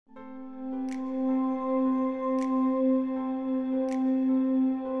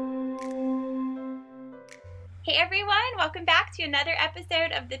Hey everyone, welcome back to another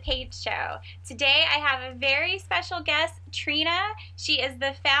episode of The Paige Show. Today I have a very special guest, Trina. She is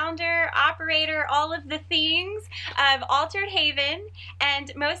the founder, operator, all of the things of Altered Haven, and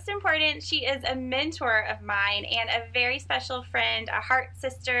most important, she is a mentor of mine and a very special friend, a heart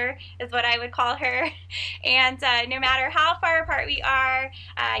sister is what I would call her. And no matter how far apart we are,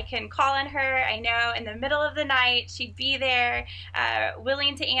 I can call on her. I know in the middle of the night she'd be there,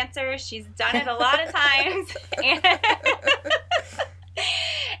 willing to answer. She's done it a lot of times.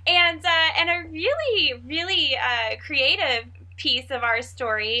 And a really creative piece of our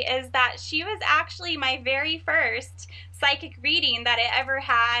story is that she was actually my very first psychic reading that I ever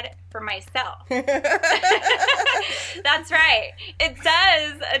had for myself. That's right. It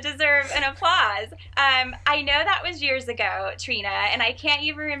does deserve an applause. I know that was years ago, Trina, and I can't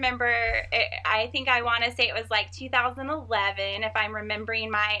even remember. I think I want to say it was like 2011, if I'm remembering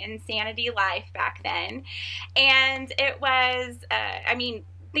my insanity life back then. And it was,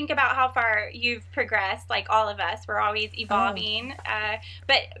 think about how far you've progressed, like all of us. We're always evolving.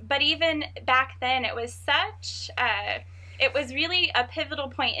 But even back then, it was it was really a pivotal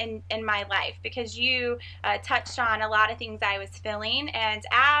point in my life because you touched on a lot of things I was feeling. And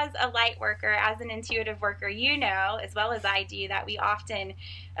as a light worker, as an intuitive worker, you know, as well as I do, that we often,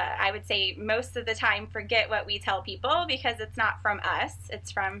 I would say most of the time, forget what we tell people because it's not from us,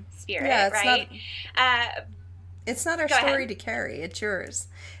 it's from spirit, right? It's not our story to carry. It's yours.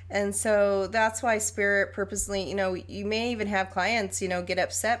 And so that's why spirit purposely, you may even have clients, get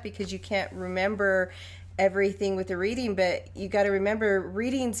upset because you can't remember everything with the reading, but you got to remember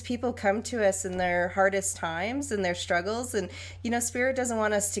readings, people come to us in their hardest times and their struggles, and spirit doesn't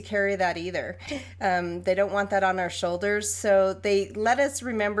want us to carry that either. They don't want that on our shoulders, so they let us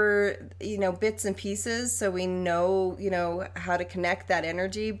remember bits and pieces so we know how to connect that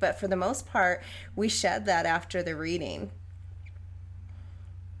energy, but for the most part we shed that after the reading.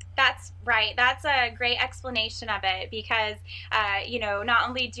 That's right. That's a great explanation of it because, not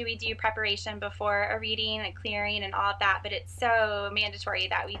only do we do preparation before a reading and clearing and all of that, but it's so mandatory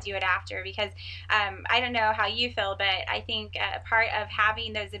that we do it after because I don't know how you feel, but I think part of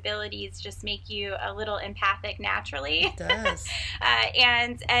having those abilities just make you a little empathic naturally. It does.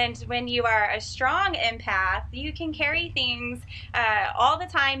 And when you are a strong empath, you can carry things all the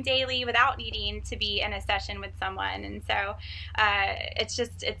time, daily, without needing to be in a session with someone. And so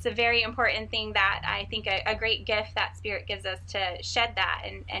it's a very important thing that I think a great gift that spirit gives us to shed that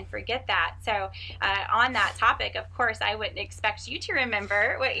and forget that. So on that topic, of course, I wouldn't expect you to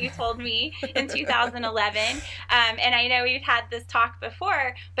remember what you told me in 2011. And I know we've had this talk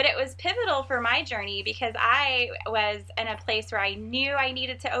before, but it was pivotal for my journey because I was in a place where I knew I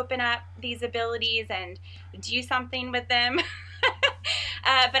needed to open up these abilities and do something with them.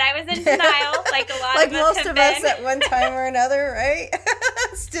 But I was in denial, like a lot of us most have of been. us at one time or another, right?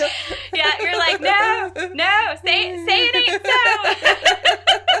 Still. Yeah, you're like, no, say it ain't so.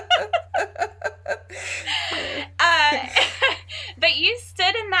 But you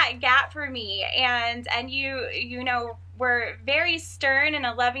stood in that gap for me, and you were very stern in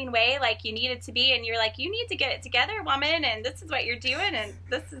a loving way, like you needed to be, and you're like, you need to get it together, woman, and this is what you're doing, and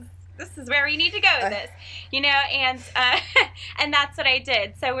this is where we need to go with this, and that's what I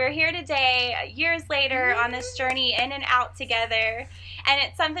did. So we're here today, years later, on this journey in and out together, and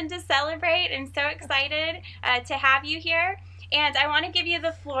it's something to celebrate. I'm so excited to have you here. And I want to give you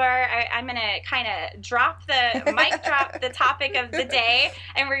the floor. I'm going to kind of drop the topic of the day,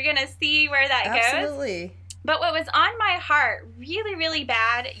 and we're going to see where that goes. Absolutely. But what was on my heart really, really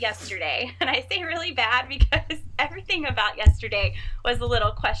bad yesterday, and I say really bad because everything about yesterday was a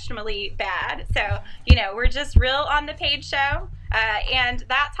little questionably bad. So, we're just real on the Paige Show. And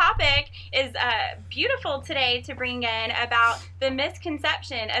that topic is beautiful today to bring in about the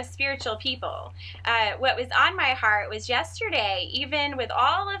misconception of spiritual people. What was on my heart was yesterday, even with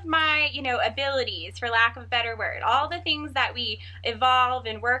all of my, abilities, for lack of a better word, all the things that we evolve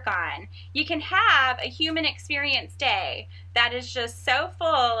and work on, you can have a human experience day that is just so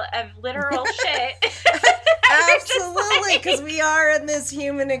full of literal shit. Absolutely, because we are in this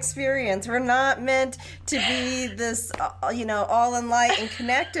human experience. We're not meant to be this, all in light and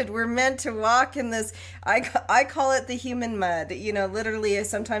connected. We're meant to walk in this, I call it the human mud. Literally,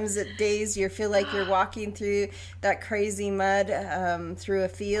 sometimes at days you feel like you're walking through that crazy mud through a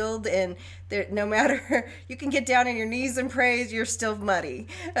field, and there, no matter, you can get down on your knees and pray, you're still muddy.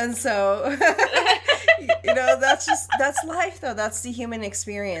 And so, that's life, though. That's the human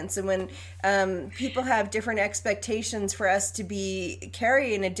experience. And when people have different expectations for us to be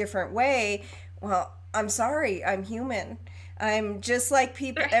carrying a different way, well, I'm sorry, I'm human. I'm just like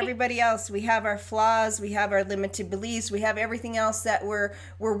people, Right. everybody else. We have our flaws, we have our limited beliefs, we have everything else that we're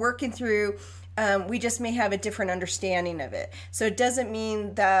working through. We just may have a different understanding of it. So it doesn't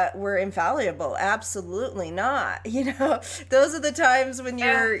mean that we're infallible. Absolutely not. Those are the times when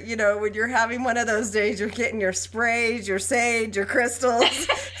you're, when you're having one of those days, you're getting your sprays, your sage, your crystals,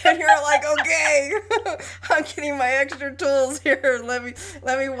 and you're like, okay, I'm getting my extra tools here. Let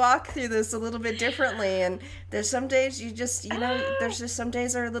me walk through this a little bit differently. And there's some days you just, there's just some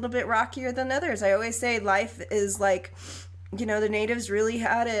days are a little bit rockier than others. I always say life is like, the natives really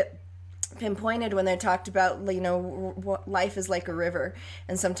had it pinpointed when they talked about, life is like a river,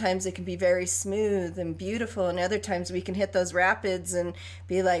 and sometimes it can be very smooth and beautiful, and other times we can hit those rapids and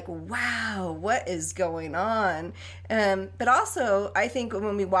be like, wow, what is going on? But also, I think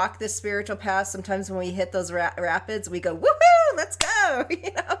when we walk this spiritual path, sometimes when we hit those rapids, we go, woohoo, let's go.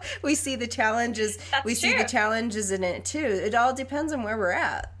 We see the challenges. That's see the challenges in it too. It all depends on where we're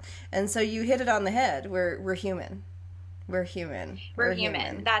at. And so you hit it on the head. We're human. We're human. We're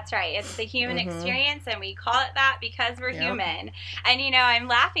human. That's right. It's the human experience, and we call it that because we're human. And, I'm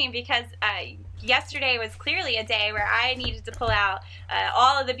laughing because yesterday was clearly a day where I needed to pull out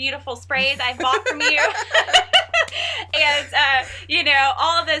all of the beautiful sprays I've bought from you. And,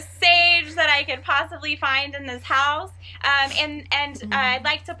 all the sage that I could possibly find in this house. And I'd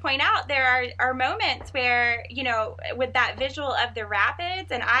like to point out there are moments where, with that visual of the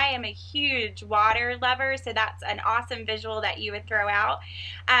rapids, and I am a huge water lover, so that's an awesome visual that you would throw out.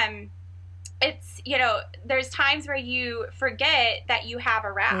 It's, there's times where you forget that you have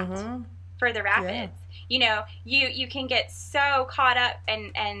a raft for the rapids. Yeah. You can get so caught up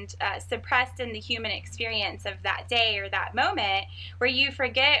and suppressed in the human experience of that day or that moment where you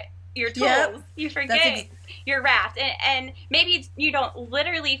forget your tools. Yep. You forget your raft. And maybe you don't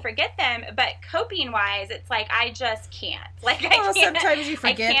literally forget them, but coping wise, it's like, I just can't. Sometimes you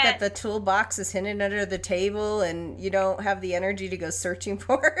forget that the toolbox is hidden under the table and you don't have the energy to go searching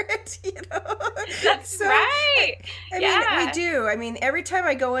for it, That's right. I mean, we do. I mean, every time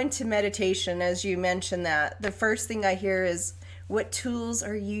I go into meditation, as you mentioned that, the first thing I hear is, what tools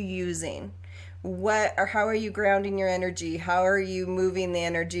are you using? How are you grounding your energy? How are you moving the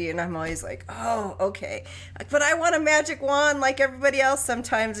energy? And I'm always like, oh, okay. But I want a magic wand like everybody else.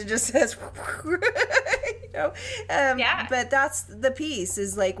 Sometimes it just says, But that's the piece,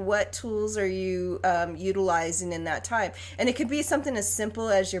 is like, what tools are you utilizing in that time? And it could be something as simple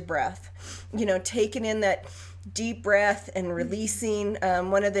as your breath, taking in that deep breath and releasing.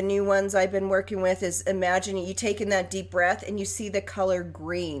 One of the new ones I've been working with is imagining you taking that deep breath and you see the color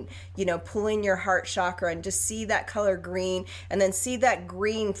green, pulling your heart chakra, and just see that color green, and then see that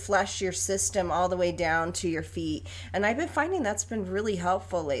green flush your system all the way down to your feet. And I've been finding that's been really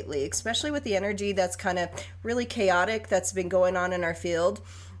helpful lately, especially with the energy that's kind of really chaotic that's been going on in our field.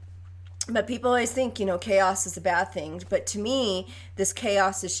 But people always think, chaos is a bad thing. But to me, this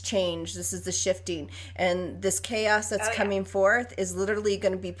chaos is change. This is the shifting. And this chaos that's coming forth is literally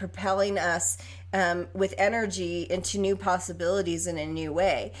going to be propelling us with energy into new possibilities in a new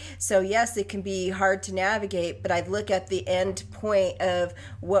way. So yes, it can be hard to navigate, but I look at the end point of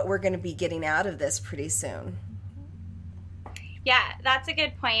what we're going to be getting out of this pretty soon. Yeah, that's a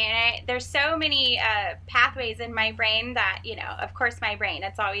good point. There's so many pathways in my brain that, of course my brain,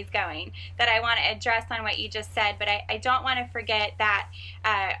 it's always going, that I want to address on what you just said. But I don't want to forget that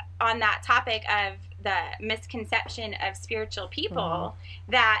on that topic of the misconception of spiritual people,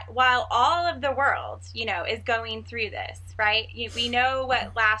 that while all of the world, is going through this, right? We know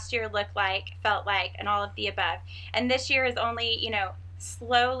what last year looked like, felt like, and all of the above. And this year is only,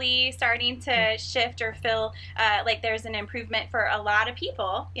 slowly starting to shift or feel like there's an improvement for a lot of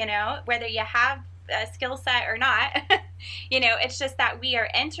people, whether you have a skill set or not. It's just that we are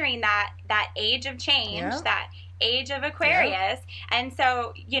entering that age of change, that age of Aquarius. And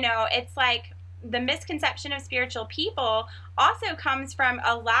so, it's like the misconception of spiritual people also comes from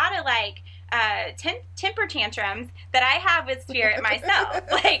a lot of temper tantrums that I have with spirit myself,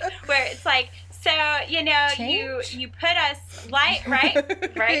 where it's like, so, you put us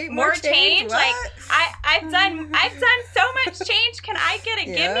right? More change. I've done so much change. Can I get a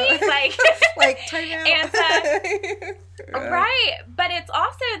gimme? Time out. And right. But it's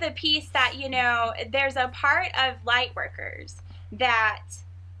also the piece that, there's a part of light workers that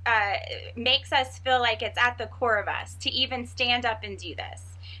makes us feel like it's at the core of us to even stand up and do this.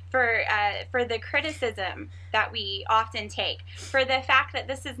 For the criticism that we often take, for the fact that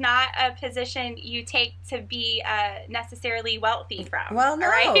this is not a position you take to be necessarily wealthy from. Well, no,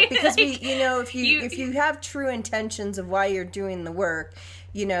 right? because if you have true intentions of why you're doing the work,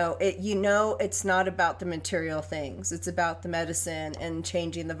 it's not about the material things. It's about the medicine and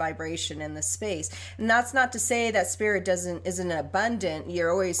changing the vibration in the space. And that's not to say that spirit isn't abundant.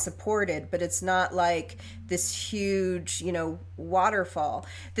 You're always supported, but it's not like this huge, waterfall.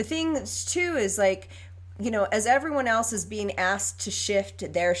 The thing too is like, as everyone else is being asked to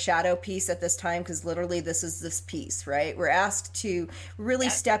shift their shadow piece at this time, because literally this is this piece, right? We're asked to really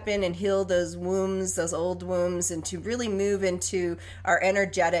step in and heal those wounds, those old wounds, and to really move into our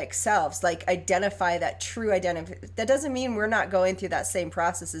energetic selves, like identify that true identity. That doesn't mean we're not going through that same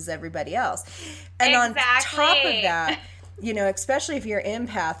process as everybody else. And on top of that, especially if you're an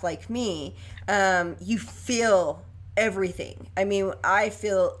empath like me, you feel everything. I mean, I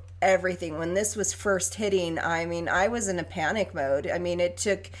feel everything. When this was first hitting, I was in a panic mode. It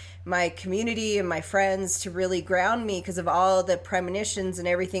took my community and my friends to really ground me because of all the premonitions and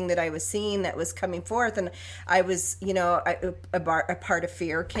everything that I was seeing that was coming forth. And I was, a part of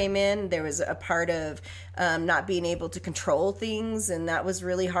fear came in. There was a part of not being able to control things, and that was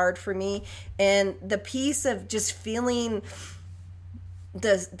really hard for me. And the piece of just feeling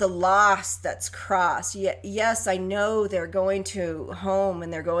the loss that's crossed. Yes, I know they're going to home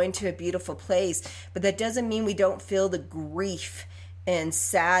and they're going to a beautiful place, but that doesn't mean we don't feel the grief and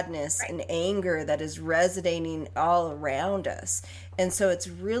sadness and anger that is resonating all around us. And so it's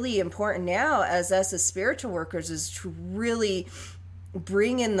really important now as us as spiritual workers is to really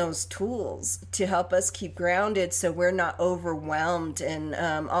bring in those tools to help us keep grounded so we're not overwhelmed and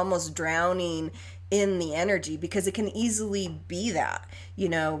almost drowning in the energy, because it can easily be that.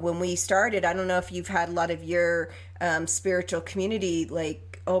 When we started, I don't know if you've had a lot of your spiritual community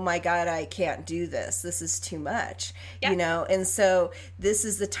like, oh my God, I can't do this. This is too much, and so this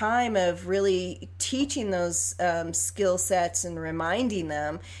is the time of really teaching those skill sets and reminding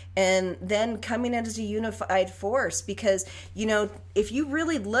them, and then coming in as a unified force. Because, if you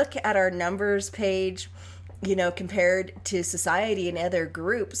really look at our numbers page, compared to society and other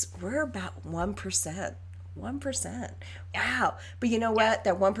groups, we're about 1%. 1%. Wow. But you know what?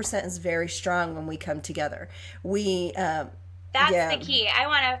 That 1% is very strong when we come together. That's the key. I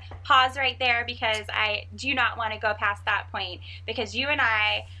want to pause right there because I do not want to go past that point, because you and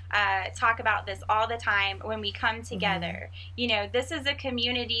I talk about this all the time when we come together. Mm-hmm. This is a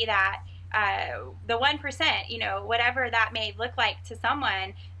community that the 1%, whatever that may look like to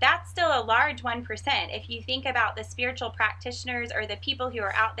someone, that's still a large 1%. If you think about the spiritual practitioners or the people who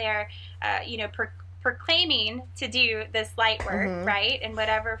are out there, proclaiming to do this light work, mm-hmm. right, in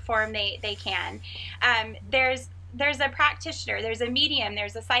whatever form they can. There's a practitioner, there's a medium,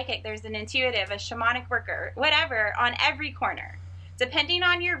 there's a psychic, there's an intuitive, a shamanic worker, whatever, on every corner. Depending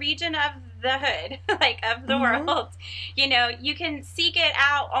on your region of the hood, of the mm-hmm. world, you can seek it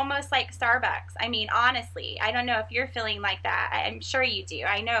out almost like Starbucks. Honestly, I don't know if you're feeling like that. I'm sure you do.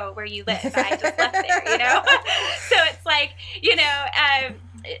 I know where you live. I just left there, So it's like,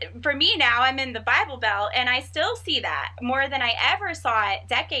 for me now, I'm in the Bible Belt, and I still see that more than I ever saw it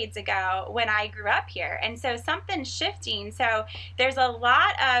decades ago when I grew up here. And so something's shifting. So there's a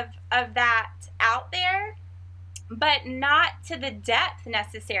lot of that out there, but not to the depth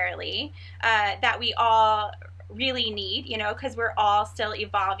necessarily that we all really need, because we're all still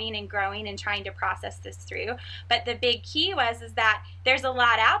evolving and growing and trying to process this through. But the big key is that there's a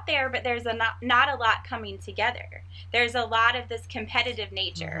lot out there, but there's not a lot coming together. There's a lot of this competitive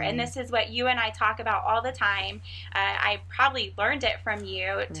nature, mm-hmm. and this is what you and I talk about all the time. I probably learned it from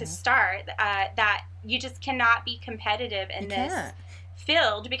you to start, that you just cannot be competitive in this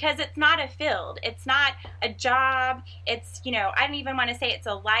field, because it's not a field. It's not a job. It's, I don't even want to say it's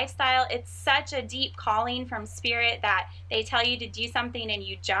a lifestyle. It's such a deep calling from spirit that they tell you to do something and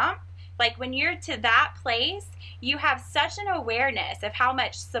you jump. Like when you're to that place, you have such an awareness of how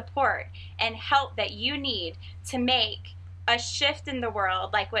much support and help that you need to make a shift in the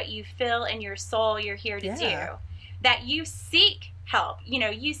world, like what you feel in your soul you're here to do, that you seek help.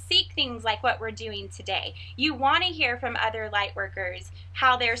 You seek things like what we're doing today. You want to hear from other light workers,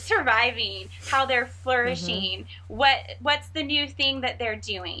 how they're surviving, how they're flourishing, mm-hmm. what's the new thing that they're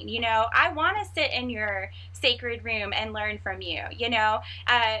doing. I want to sit in your sacred room and learn from you.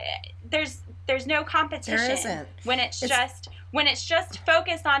 There's no competition. There isn't. When it's just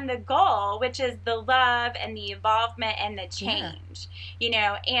focused on the goal, which is the love and the involvement and the change,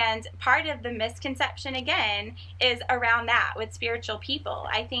 and part of the misconception again is around that with spiritual people.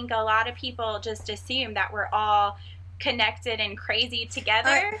 I think a lot of people just assume that we're all connected and crazy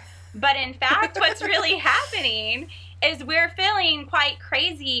together. But in fact, what's really happening is we're feeling quite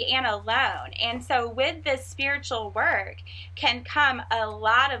crazy and alone. And so with this spiritual work can come a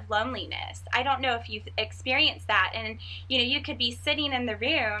lot of loneliness. I don't know if you've experienced that. And, you could be sitting in the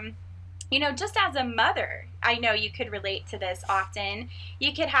room, just as a mother, I know you could relate to this often.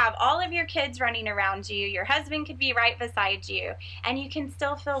 You could have all of your kids running around you. Your husband could be right beside you, and you can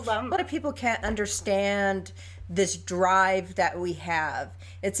still feel lonely. A lot of people can't understand this drive that we have.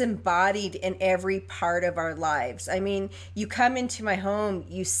 It's embodied in every part of our lives. I mean, you come into my home,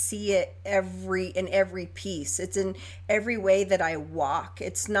 you see it in every piece. It's in every way that I walk.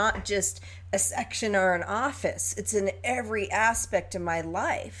 It's not just a section or an office. It's in every aspect of my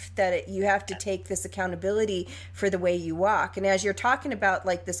life that you have to take this accountability for the way you walk. And as you're talking about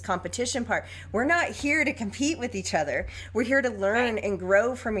like this competition part, we're not here to compete with each other. We're here to learn and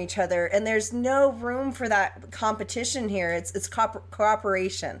grow from each other. And there's no room for that competition here. It's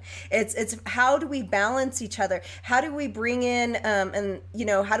cooperation. It's how do we balance each other? How do we bring in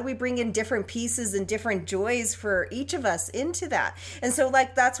how do we bring in different pieces and different joys for each of us into that? And so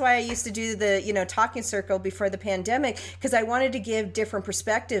like that's why I used to do the talking circle before the pandemic, because I wanted to give different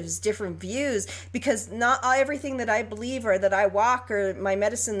perspectives, different views, because not everything that I believe or that I walk or my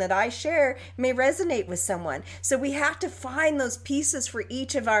medicine that I share may resonate with someone. So we have to find those pieces for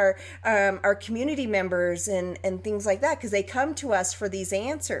each of our community members and things like that, because they come to us for these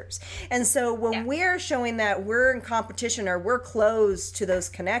answers. And so when we're showing that we're in competition or we're closed to those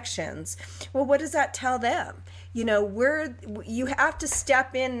connections, well, what does that tell them? You have to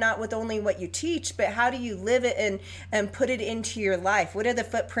step in not with only what you teach, but how do you live it and put it into your life? What are the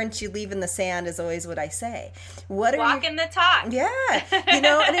footprints you leave in the sand is always what I say. Walking the talk. Yeah. And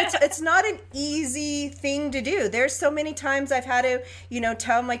it's not an easy thing to do. There's so many times I've had to,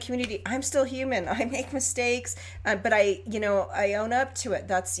 tell my community, I'm still human. I make mistakes, but I own up to it.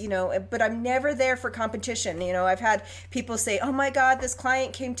 That's, but I'm never there for competition. I've had people say, oh my God, this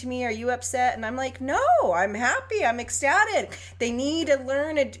client came to me. Are you upset? And I'm like, no, I'm happy. I'm ecstatic. They need to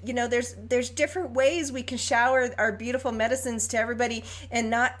learn it. There's different ways we can shower our beautiful medicines to everybody, and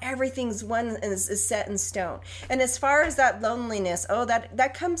not everything's one is set in stone. And as far as that loneliness,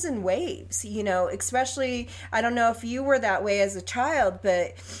 that comes in waves, especially, I don't know if you were that way as a child,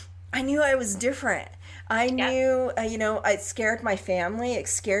 but I knew I was different. I knew, it scared my family. It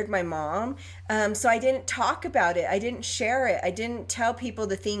scared my mom. So I didn't talk about it. I didn't share it. I didn't tell people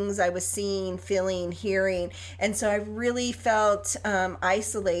the things I was seeing, feeling, hearing. And so I really felt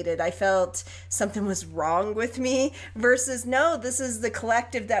isolated. I felt something was wrong with me versus, no, this is the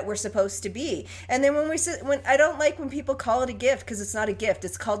collective that we're supposed to be. And then when I don't like when people call it a gift, because it's not a gift.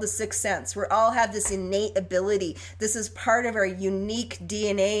 It's called the sixth sense. We all have this innate ability. This is part of our unique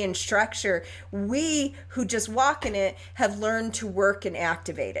DNA and structure. We who just walk in it have learned to work and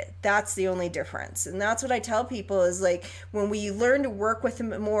activate it. That's the only difference. And that's what I tell people is like, when we learn to work with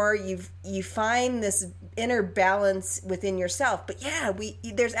them more, you find this inner balance within yourself. But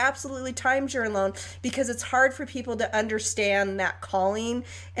there's absolutely times you're alone, because it's hard for people to understand that calling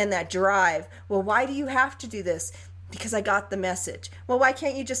and that drive. Well, why do you have to do this? Because I got the message. Well, why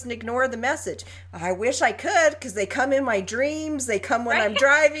can't you just ignore the message? I wish I could, because they come in my dreams. They come when I'm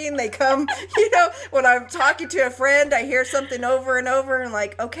driving. They come, when I'm talking to a friend, I hear something over and over and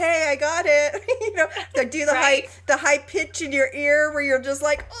like, okay, I got it. They do the high pitch in your ear where you're just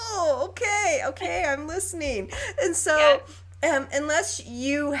like, oh, okay, I'm listening. And so unless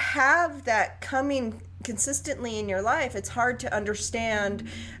you have that coming consistently in your life, it's hard to understand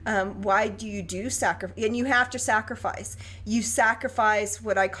why do you do sacrifice. And you have to sacrifice. You sacrifice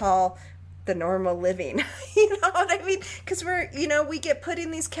what I call the normal living. You know what I mean? Because we get put in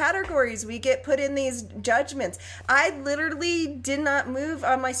these categories. We get put in these judgments. I literally did not move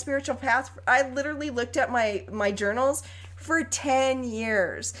on my spiritual path. I literally looked at my journals for 10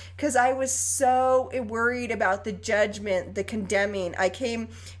 years because I was so worried about the judgment, the condemning. I came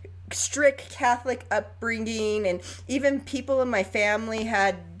strict Catholic upbringing, and even people in my family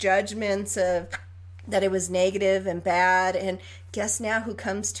had judgments of that it was negative and bad. And guess now who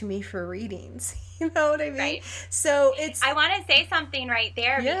comes to me for readings? You know what I mean? Right. So I want to say something right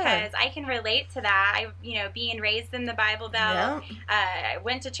there because I can relate to that. Being raised in the Bible Belt, I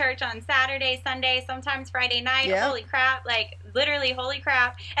went to church on Saturday, Sunday, sometimes Friday night. Holy crap! Like literally, holy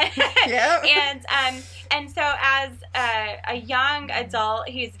crap. And so as a young adult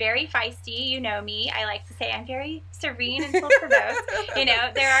who's very feisty, you know me. I like to say I'm very serene until provoked.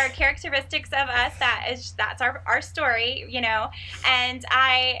 There are characteristics of us that's our story. And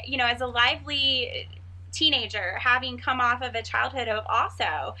I, as a lively teenager, having come off of a childhood of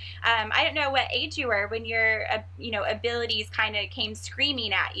also, I don't know what age you were when your, abilities kind of came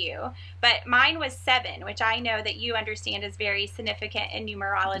screaming at you, but mine was 7, which I know that you understand is very significant in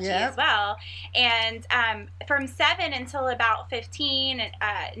numerology as well. And from 7 until about 15,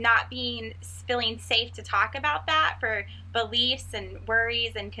 not feeling safe to talk about that for beliefs and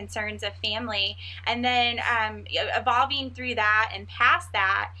worries and concerns of family, and then evolving through that and past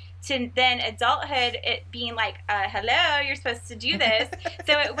that to then adulthood, it being like, hello, you're supposed to do this.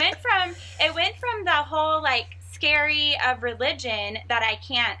 So it went from the whole like scary of religion that I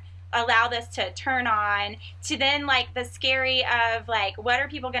can't allow this to turn on, to then like the scary of like, what are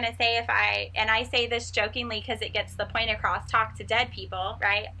people going to say if I say this jokingly because it gets the point across, talk to dead people,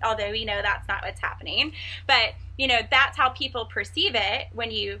 right? Although we know that's not what's happening, but that's how people perceive it when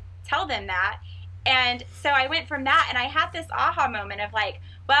you tell them that. And so I went from that, and I had this aha moment of like,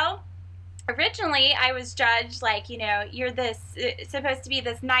 well, originally I was judged like, you're this supposed to be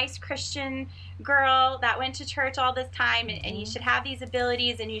this nice Christian girl that went to church all this time, and you should have these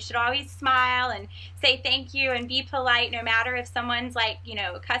abilities, and you should always smile and say thank you and be polite no matter if someone's like,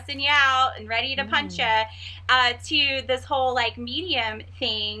 cussing you out and ready to punch you, to this whole like medium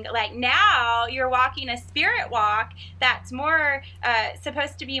thing. Like now you're walking a spirit walk that's more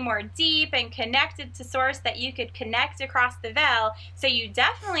supposed to be more deep and connected to source, that you could connect across the veil. So you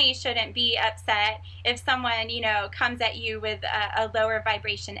definitely shouldn't be upset if someone comes at you with a lower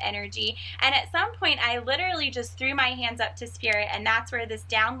vibration energy. And at some point I literally just threw my hands up to spirit, and that's where this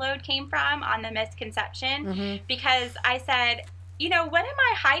download came from on the misconception, because I said, what am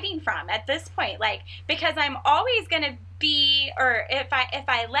I hiding from at this point? Like, because I'm always going to be, or if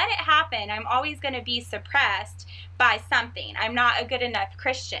I let it happen, I'm always going to be suppressed by something. I'm not a good enough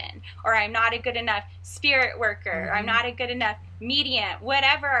Christian, or I'm not a good enough spirit worker, I'm not a good enough medium,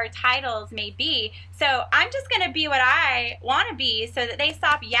 whatever our titles may be. So I'm just going to be what I want to be, so that they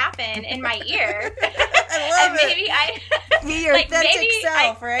stop yapping in my ear. I love and maybe it. Be your authentic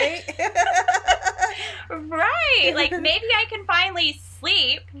self, right? Right. Like maybe I can finally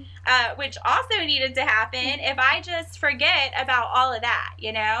sleep, which also needed to happen if I just forget about all of that,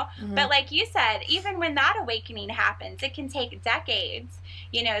 But like you said, even when that awakening happens, it can take decades,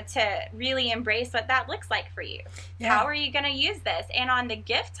 to really embrace what that looks like for you. Yeah. How are you going to use this? And on the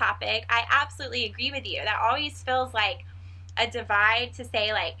gift topic, I absolutely agree with you. That always feels like a divide to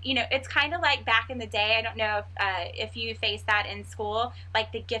say, like, it's kind of like back in the day. I don't know if you faced that in school,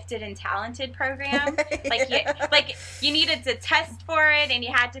 like the gifted and talented program. Like you needed to test for it, and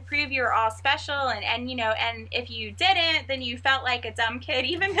you had to prove you were all special, and and if you didn't, then you felt like a dumb kid,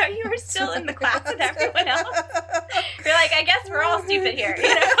 even though you were still in the class with everyone else. You're like, I guess we're all stupid here,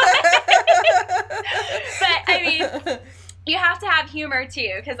 But I mean, you have to have humor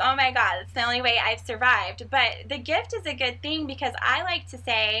too, because oh my God, it's the only way I've survived. But the gift is a good thing, because I like to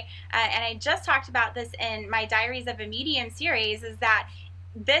say, and I just talked about this in my Diaries of a Medium series, is that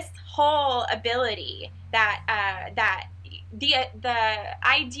this whole ability, that the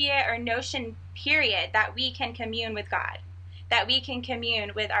idea or notion, period, that we can commune with God, that we can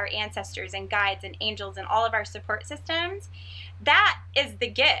commune with our ancestors and guides and angels and all of our support systems, that is the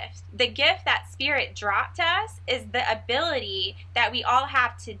gift. The gift that spirit dropped to us is the ability that we all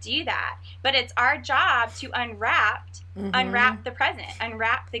have to do that. But it's our job to unwrap the present,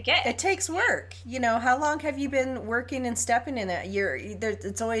 unwrap the gift. It takes work. How long have you been working and stepping in it?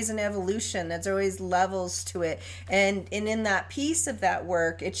 It's always an evolution. There's always levels to it. And in that piece of that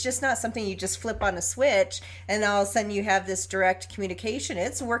work, it's just not something you just flip on a switch and all of a sudden you have this direct communication.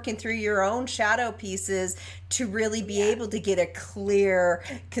 It's working through your own shadow pieces to really be able to get a clear,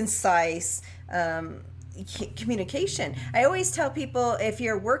 concise communication. I always tell people, if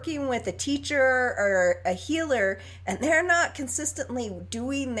you're working with a teacher or a healer and they're not consistently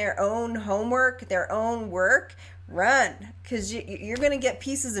doing their own homework, their own work, run, because you're going to get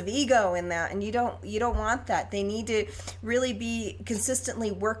pieces of ego in that, and you don't want that. They need to really be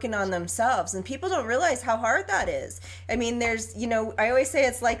consistently working on themselves, and people don't realize how hard that is. I mean, there's I always say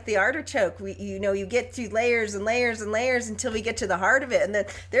it's like the artichoke. You get through layers and layers and layers until we get to the heart of it, and then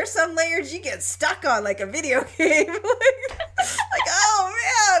there's some layers you get stuck on, like a video game. like oh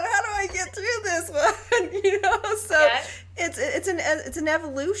man, how do I get through this one? So yeah. It's an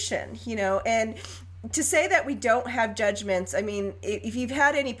evolution, and to say that we don't have judgments, I mean, if you've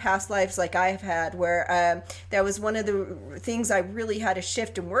had any past lives like I have had, where that was one of the things I really had to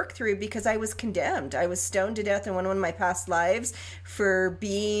shift and work through, because I was condemned. I was stoned to death in one of my past lives for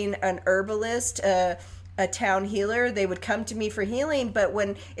being an herbalist, a town healer. They would come to me for healing, but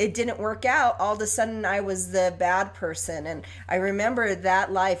when it didn't work out, all of a sudden I was the bad person. And I remember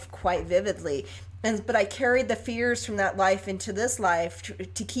that life quite vividly. But I carried the fears from that life into this life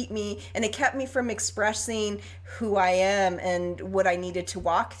to keep me, and it kept me from expressing who I am and what I needed to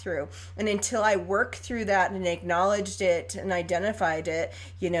walk through. And until I worked through that and acknowledged it and identified it,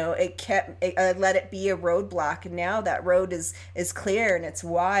 I let it be a roadblock. And now that road is clear and it's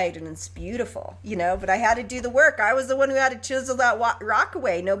wide and it's beautiful, but I had to do the work. I was the one who had to chisel that rock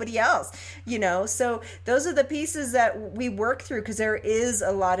away, nobody else, So those are the pieces that we work through, because there is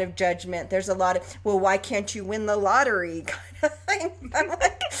a lot of judgment. There's a lot of, well, why can't you win the lottery? Kind of thing. I'm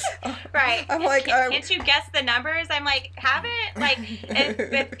like, right. I'm like, can't you guess the numbers? I'm like, haven't, like,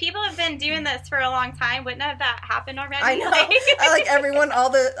 if people have been doing this for a long time, wouldn't have that happened already? I know. I like everyone, all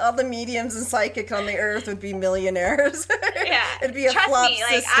the mediums and psychics on the earth would be millionaires. Yeah. It'd be a Trust flop me,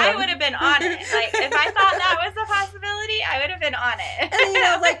 like, system. I would have been on it. Like, if I thought that was a possibility, I would have been on it.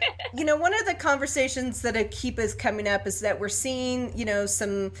 And one of the conversations that keep us coming up is that we're seeing,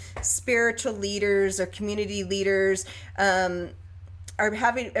 some spiritual leaders or community leaders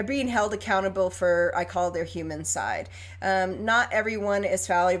are being held accountable for, I call their human side. Not everyone is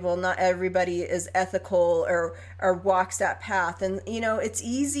valuable. Not everybody is ethical or walks that path. And, it's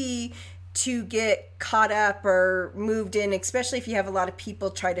easy to get caught up or moved in, especially if you have a lot of people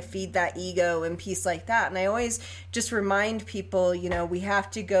try to feed that ego and peace like that. And I always just remind people, we have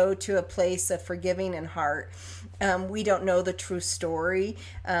to go to a place of forgiving in heart. We don't know the true story,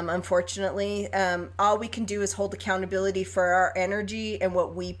 unfortunately. All we can do is hold accountability for our energy and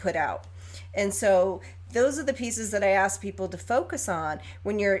what we put out. And so those are the pieces that I ask people to focus on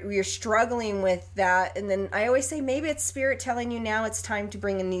when you're struggling with that. And then I always say, maybe it's spirit telling you now it's time to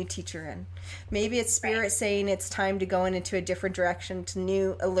bring a new teacher in. Maybe it's spirit saying it's time to go into a different direction,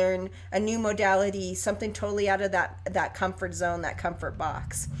 to learn a new modality, something totally out of that comfort zone, that comfort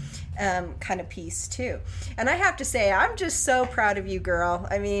box kind of piece too. And I have to say, I'm just so proud of you, girl.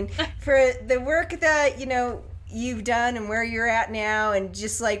 I mean, for the work that, you've done and where you're at now, and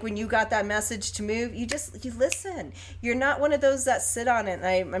just like when you got that message to move, you listen. You're not one of those that sit on it.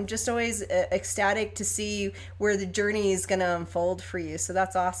 And I'm just always ecstatic to see where the journey is going to unfold for you. So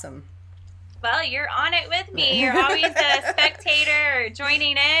that's awesome. Well, you're on it with me. You're always a spectator or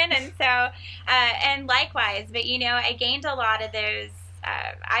joining in. And so, and likewise, but I gained a lot of those,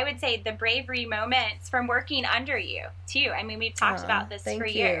 I would say, the bravery moments from working under you too. I mean, we've talked about this for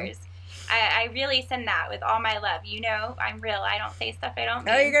years. I really send that with all my love. I'm real. I don't say stuff I don't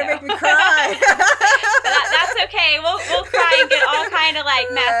mean. Oh, you're gonna make me cry. That's okay. We'll cry and get all kind of like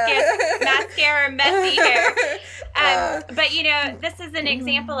mascara messy hair. But this is an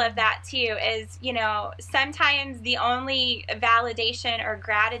example of that too. Is sometimes the only validation or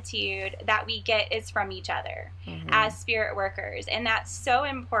gratitude that we get is from each other as spirit workers, and that's so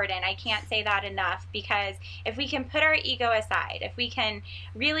important. I can't say that enough, because if we can put our ego aside, if we can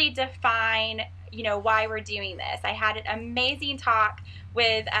really define why we're doing this. I had an amazing talk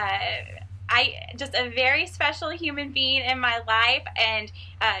with just a very special human being in my life, and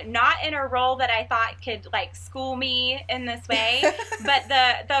not in a role that I thought could like school me in this way, but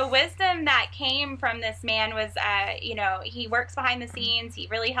the wisdom that came from this man was, he works behind the scenes. He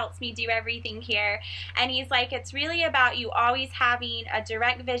really helps me do everything here. And he's like, it's really about you always having a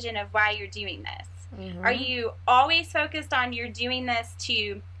direct vision of why you're doing this. Mm-hmm. Are you always focused on you're doing this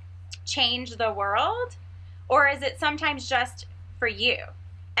to change the world, or is it sometimes just for you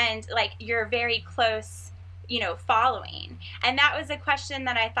and like you're very close following? And that was a question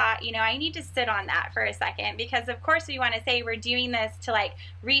that I thought, I need to sit on that for a second, because of course we want to say we're doing this to like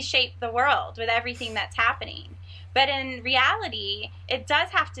reshape the world with everything that's happening, but in reality it does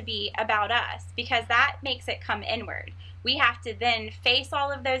have to be about us, because that makes it come inward. We have to then face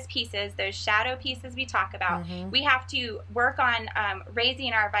all of those pieces, those shadow pieces we talk about. Mm-hmm. We have to work on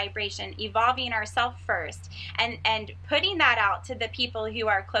raising our vibration, evolving ourselves first, and putting that out to the people who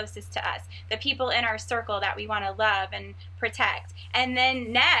are closest to us, the people in our circle that we want to love and protect. And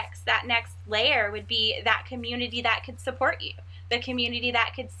then that next layer would be that community that could support you, the community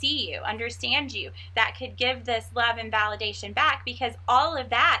that could see you, understand you, that could give this love and validation back, because all of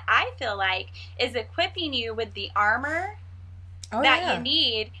that, I feel like, is equipping you with the armor you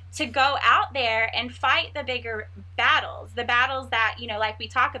need to go out there and fight the bigger battles, the battles that, like we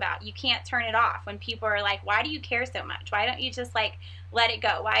talk about, you can't turn it off. When people are like, why do you care so much? Why don't you just like let it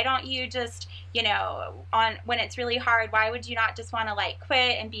go? Why don't you just, when it's really hard, why would you not just want to like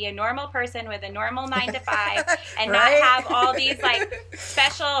quit and be a normal person with a normal 9 to 5 and not have all these like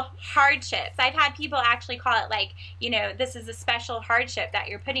special hardships? I've had people actually call it like, this is a special hardship that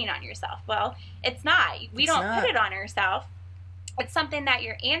you're putting on yourself. Well, it's not. We don't put it on ourselves. it's something that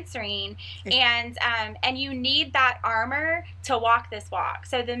you're answering, and you need that armor to walk this walk.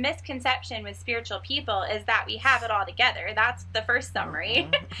 So the misconception with spiritual people is that we have it all together. That's the first summary.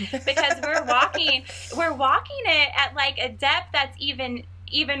 Because we're walking it at like a depth that's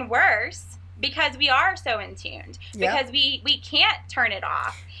even worse, because we are so in tuned, because we can't turn it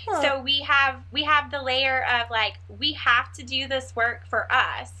off. Well, so we have the layer of like, we have to do this work for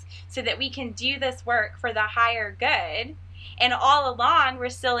us so that we can do this work for the higher good. And all along, we're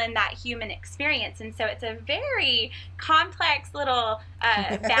still in that human experience. And so it's a very complex little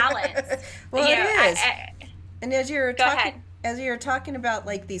balance. Well, it is. And as you're talking about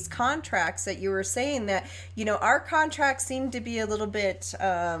like these contracts that you were saying, that, you know, our contracts seem to be a little bit,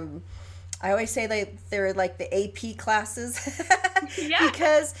 I always say they're like the AP classes.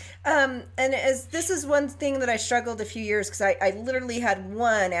 Because, and this is one thing that I struggled a few years, because I literally had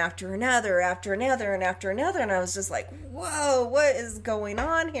one after another, and I was just like, whoa, what is going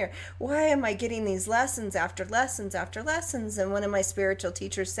on here? Why am I getting these lessons after lessons after lessons? And one of my spiritual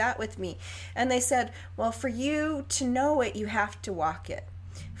teachers sat with me, and they said, well, for you to know it, you have to walk it.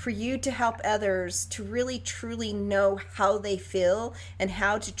 For you to help others to really truly know how they feel and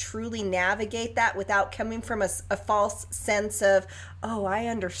how to truly navigate that without coming from a false sense of, oh, I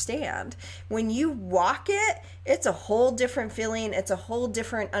understand. When you walk it, it's a whole different feeling. It's a whole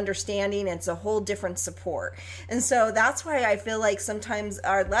different understanding. It's a whole different support. And so that's why I feel like sometimes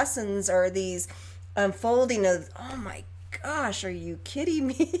our lessons are these unfolding of, oh my gosh, are you kidding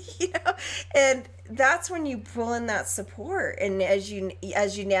me? You know, and that's when you pull in that support, and as you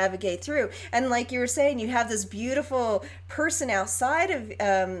navigate through, and like you were saying, you have this beautiful person outside of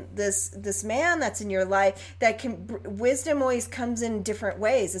this man that's in your life that can wisdom always comes in different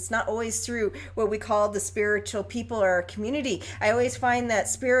ways. It's not always through what we call the spiritual people or our community. I always find that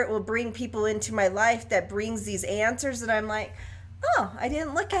spirit will bring people into my life that brings these answers that I'm like, oh, I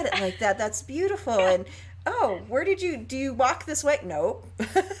didn't look at it like that. That's beautiful. And oh, do you walk this way? Nope.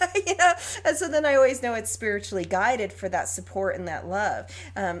 You know, and so then I always know it's spiritually guided for that support and that love.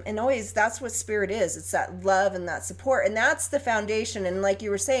 And always, that's what spirit is. It's that love and that support. And that's the foundation. And like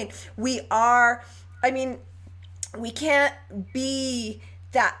you were saying, we can't be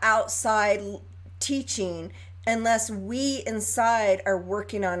that outside teaching unless we inside are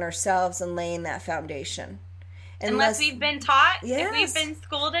working on ourselves and laying that foundation. Unless we've been taught, if we've been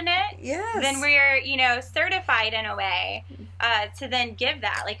schooled in it, then we're, certified in a way to then give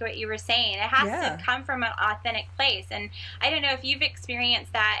that, like what you were saying. It has to come from an authentic place. And I don't know if you've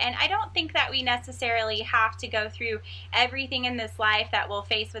experienced that. And I don't think that we necessarily have to go through everything in this life that we'll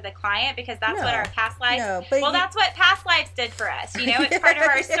face with a client, because that's what our past lives, that's what past lives did for us. It's part of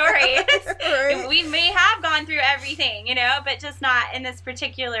our story. Right. We may have gone through everything, but just not in this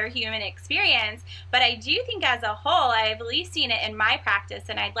particular human experience. But I do think as a whole, I've at least seen it in my practice,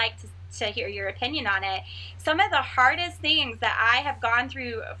 and I'd like to hear your opinion on it. Some of the hardest things that I have gone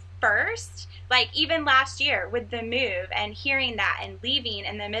through first, like even last year with the move and hearing that and leaving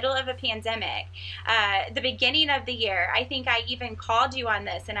in the middle of a pandemic, the beginning of the year, I think I even called you on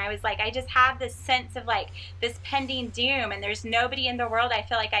this, and I was like, I just have this sense of like this pending doom, and there's nobody in the world I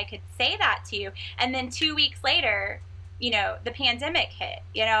feel like I could say that to. And then 2 weeks later, the pandemic hit.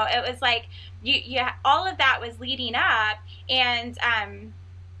 It was like you all of that was leading up, and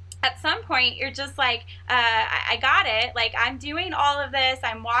at some point you're just like, I got it. Like, I'm doing all of this.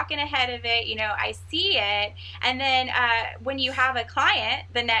 I'm walking ahead of it. I see it. And then when you have a client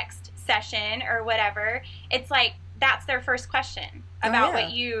the next session or whatever, it's like that's their first question about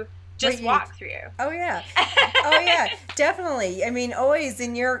what you just walk through. Oh yeah. Definitely. I mean, always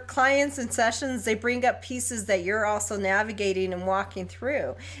in your clients and sessions, they bring up pieces that you're also navigating and walking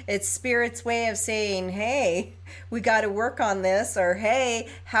through. It's spirit's way of saying, hey, we got to work on this, or hey,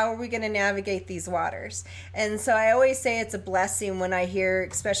 how are we going to navigate these waters? And so I always say it's a blessing when I hear,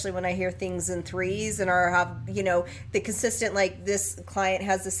 especially when I hear things in threes, and or have, the consistent, like this client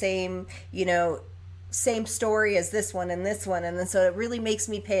has the same, same story as this one, and then so it really makes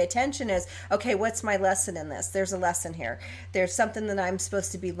me pay attention as, okay, what's my lesson in this? There's a lesson here. There's something that I'm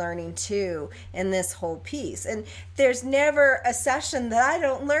supposed to be learning too in this whole piece. And there's never a session that I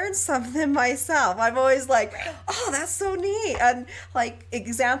don't learn something myself. I'm always like, oh, that's so neat. And like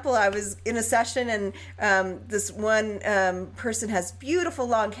example, I was in a session, and this one person has beautiful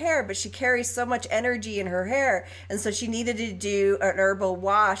long hair, but she carries so much energy in her hair, and so she needed to do an herbal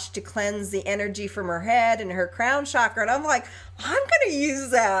wash to cleanse the energy from her head and her crown chakra. And I'm like, I'm going to use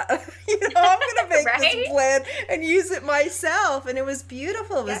that. I'm going to make right? this blend and use it myself. And it was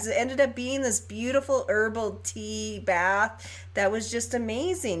beautiful. It ended up being this beautiful herbal tea bath that was just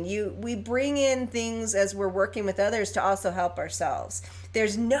amazing. We bring in things as we're working with others to also help ourselves.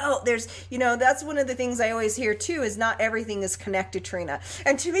 That's one of the things I always hear too, is not everything is connected, Trina.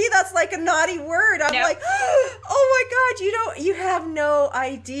 And to me, that's like a naughty word. I'm like, oh my God, you have no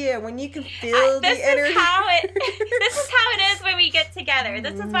idea when you can feel the energy. This is how it is when we get together.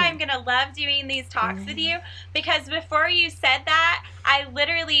 This is why I'm going to love doing these talks with you, because before you said that, I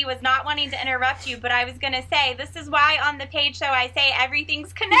literally was not wanting to interrupt you, but I was going to say, this is why on the page show I say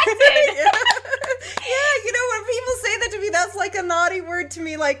everything's connected. When people say that to me, that's like a naughty word to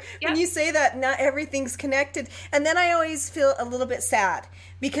me. Like when you say that, not everything's connected. And then I always feel a little bit sad,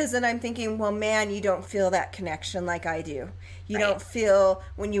 because then I'm thinking, well, man, you don't feel that connection like I do. You don't feel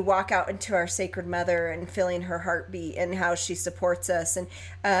when you walk out into our Sacred Mother and feeling her heartbeat and how she supports us. And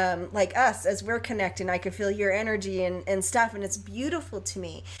like us, as we're connecting, I can feel your energy and stuff. And it's beautiful to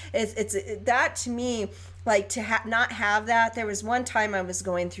me. It's that to me, like to not have that. There was one time I was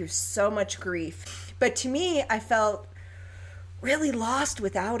going through so much grief. But to me, I felt really lost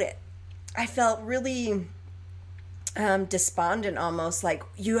without it. I felt really despondent, almost like,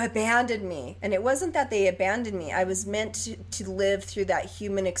 you abandoned me. And it wasn't that they abandoned me. I was meant to live through that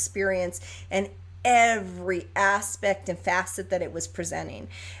human experience and every aspect and facet that it was presenting.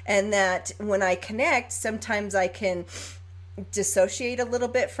 And that when I connect, sometimes I can dissociate a little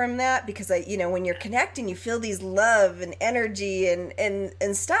bit from that, because when you're connecting, you feel these love and energy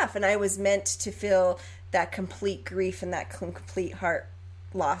and stuff. And I was meant to feel that complete grief and that complete heart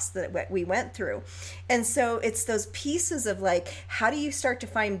loss that we went through. And so it's those pieces of like, how do you start to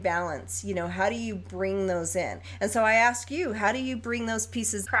find balance? How do you bring those in? And so I ask you, how do you bring those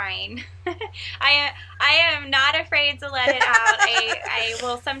pieces? Crying. I am not afraid to let it out. I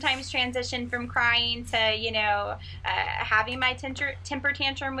will sometimes transition from crying to, having my temper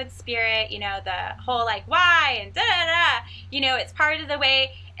tantrum with spirit, the whole like, why and da-da-da. It's part of the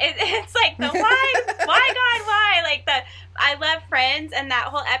way. It's like the why God, why? Like I love Friends, and that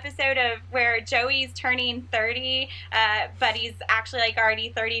whole episode of where Joey's turning 30, but he's actually like already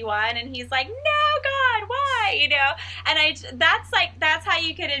 31, and he's like, no, God, why? And that's how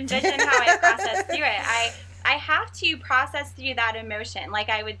you could envision how I process through it. I have to process through that emotion like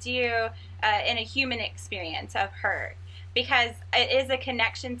I would do in a human experience of hurt. Because it is a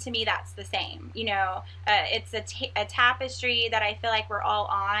connection to me that's the same. It's a tapestry that I feel like we're all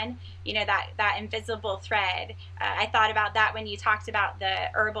on, that invisible thread. I thought about that when you talked about the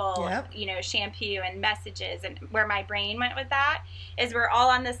herbal, shampoo and messages, and where my brain went with that is we're all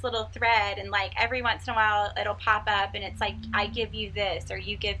on this little thread, and like every once in a while it'll pop up and it's like, I give you this or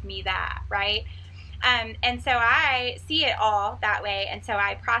you give me that, right? And so I see it all that way, and so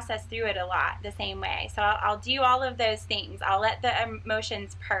I process through it a lot the same way. So I'll do all of those things. I'll let the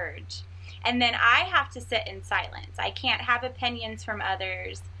emotions purge, and then I have to sit in silence. I can't have opinions from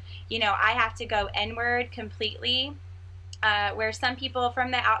others. I have to go inward completely, where some people from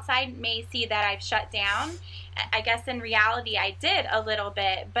the outside may see that I've shut down. I guess in reality I did a little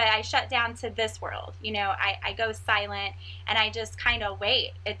bit, but I shut down to this world. I go silent and I just kind of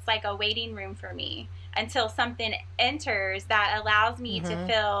wait. It's like a waiting room for me until something enters that allows me to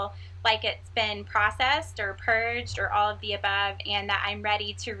feel like it's been processed or purged or all of the above, and that I'm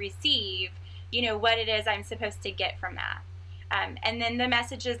ready to receive, what it is I'm supposed to get from that. And then the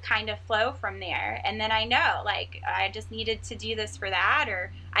messages kind of flow from there. And then I know, like, I just needed to do this for that,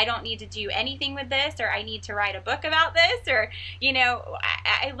 or I don't need to do anything with this, or I need to write a book about this, or,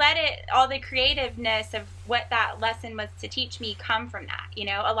 I let it, all the creativeness of what that lesson was to teach me come from that.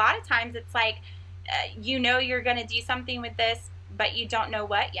 A lot of times it's like, you're going to do something with this, but you don't know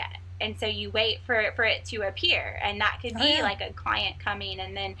what yet. And so you wait for it to appear. And that could be like a client coming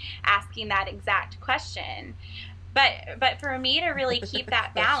and then asking that exact question. But for me to really keep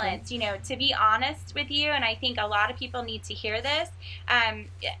that balance, to be honest with you, and I think a lot of people need to hear this,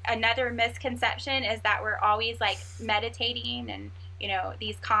 another misconception is that we're always like meditating and,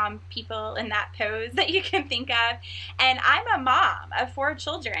 these calm people in that pose that you can think of. And I'm a mom of 4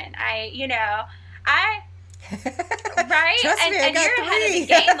 children. Right? Trust me, and you're ahead of the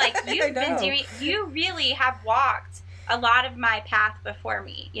game. Like you really have walked a lot of my path before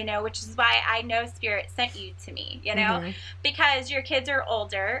me, which is why I know Spirit sent you to me, because your kids are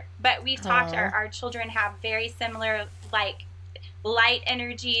older, but we've talked, our children have very similar, like, light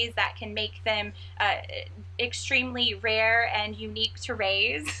energies that can make them extremely rare and unique to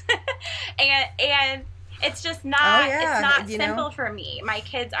raise. and it's just not, it's not simple know. for me. My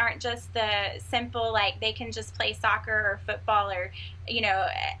kids aren't just the simple, like they can just play soccer or football or, you know,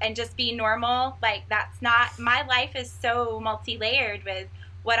 and just be normal. Like that's not, my life is so multi-layered with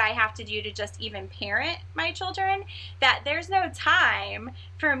what I have to do to just even parent my children, that there's no time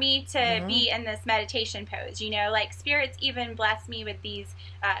for me to be in this meditation pose. You know, like spirits even bless me with these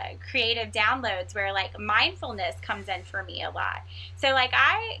creative downloads where like mindfulness comes in for me a lot. So like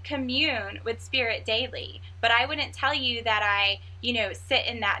I commune with spirit daily, but I wouldn't tell you that I, you know, sit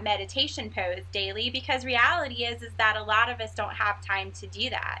in that meditation pose daily, because reality is that a lot of us don't have time to do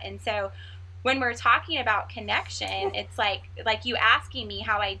that. And so when we're talking about connection, it's like you asking me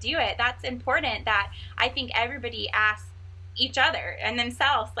how I do it. That's important, that I think everybody asks each other and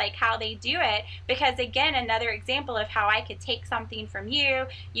themselves like how they do it, because again, another example of how I could take something from you,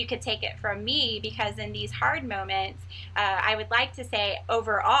 you could take it from me, because in these hard moments, I would like to say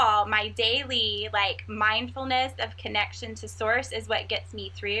overall my daily like mindfulness of connection to source is what gets me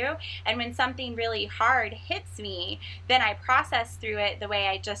through. And when something really hard hits me, then I process through it the way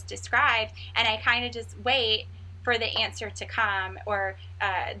I just described, and I kind of just wait for the answer to come, or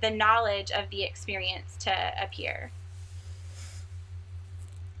the knowledge of the experience to appear.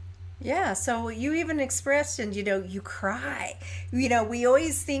 Yeah, so you even expressed, and you know, you cry. You know, we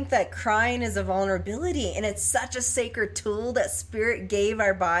always think that crying is a vulnerability, and it's such a sacred tool that Spirit gave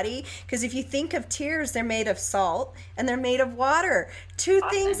our body. Because if you think of tears, they're made of salt and they're made of water. Two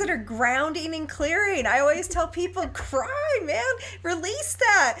things that are grounding and clearing. I always tell people, cry, man, release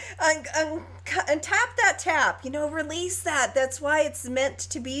that, and tap that tap. You know, release that. That's why it's meant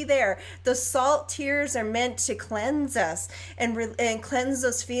to be there. The salt tears are meant to cleanse us and cleanse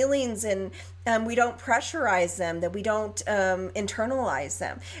those feelings, and we don't pressurize them, that we don't internalize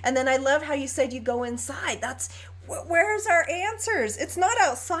them. And then I love how you said you go inside. That's where's our answers? It's not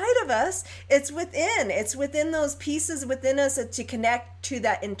outside of us. It's within. It's within those pieces within us to connect to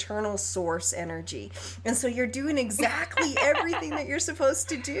that internal source energy. And so you're doing exactly everything that you're supposed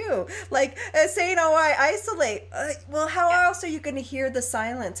to do. Like saying, oh, I isolate. Well, how else are you going to hear the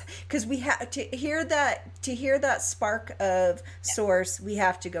silence? Because we have to hear that spark of source, we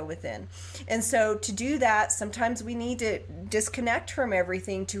have to go within. And so to do that, sometimes we need to disconnect from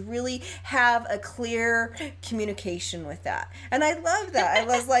everything to really have a clear communication with that. And I love that. I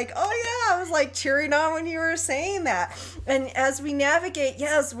was like, oh yeah, I was like cheering on when you were saying that. And as we navigate,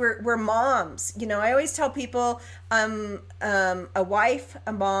 yes, we're moms. You know, I always tell people I'm a wife,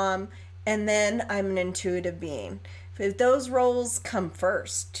 a mom, and then I'm an intuitive being. Those roles come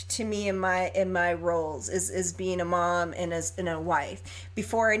first to me in my roles is being a mom and a wife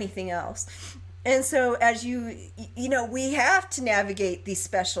before anything else. And so as you know, we have to navigate these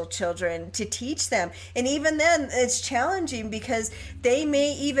special children to teach them. And even then it's challenging because they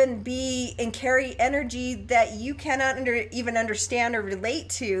may even be and carry energy that you cannot even understand or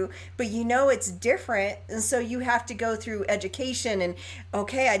relate to, but you know it's different. And so you have to go through education and,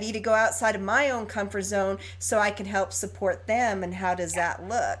 okay, I need to go outside of my own comfort zone so I can help support them. And how does that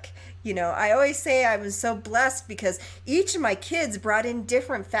look? You know, I always say I was so blessed because each of my kids brought in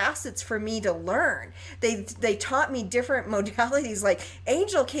different facets for me to learn. They taught me different modalities. Like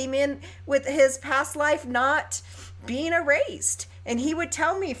Angel came in with his past life not being erased. And he would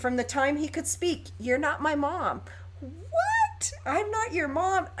tell me from the time he could speak, "You're not my mom." What? I'm not your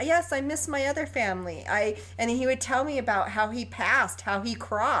mom. Yes, I miss my other family. And he would tell me about how he passed, how he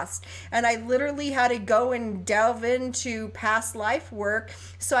crossed. And I literally had to go and delve into past life work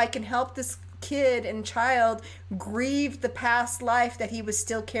so I can help this kid and child grieve the past life that he was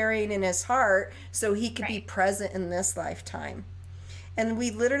still carrying in his heart so he could be present in this lifetime. And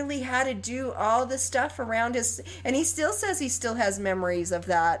we literally had to do all this stuff around his, and he still says he still has memories of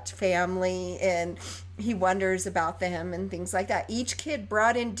that family and he wonders about them and things like that. Each kid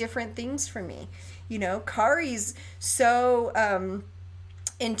brought in different things for me. You know, Kari's so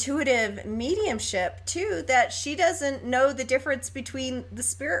intuitive mediumship too that she doesn't know the difference between the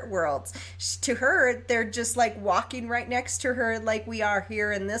spirit worlds. To her, they're just like walking right next to her like we are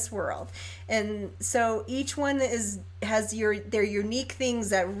here in this world. And so each one has their unique things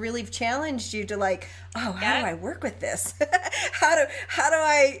that really challenged you to like, oh, how do I work with this? how do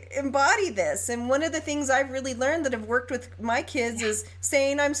I embody this? And one of the things I've really learned that have worked with my kids is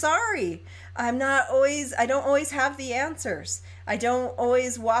saying I'm sorry. I don't always have the answers. I don't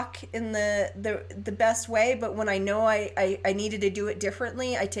always walk in the best way, but when I know I needed to do it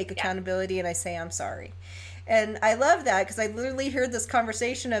differently, I take accountability and I say I'm sorry. And I love that because I literally heard this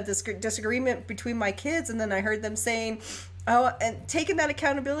conversation of this disagreement between my kids, and then I heard them saying, Oh, and taking that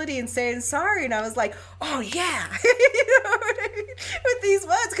accountability and saying sorry. And I was like, oh, yeah. You know what I mean? With these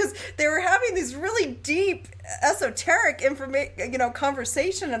ones, because they were having these really deep, esoteric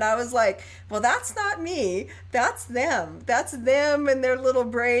conversation. And I was like, well, that's not me. That's them. That's them and their little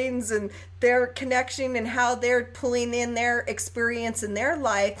brains and their connection and how they're pulling in their experience in their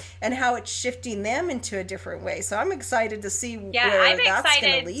life and how it's shifting them into a different way. So I'm excited to see where that's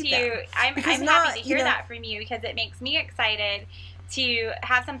going to lead them. I'm happy to hear that from you, because it makes me excited to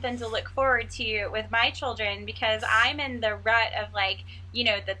have something to look forward to with my children, because I'm in the rut of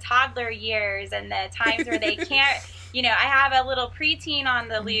the toddler years and the times where they can't, I have a little preteen on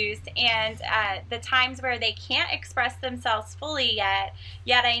the loose, and the times where they can't express themselves fully yet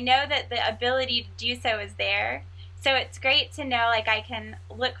I know that the ability to do so is there. So it's great to know, I can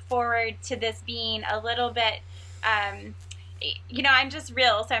look forward to this being a little bit, I'm just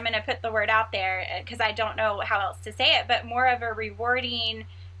real, so I'm going to put the word out there because I don't know how else to say it, but more of a rewarding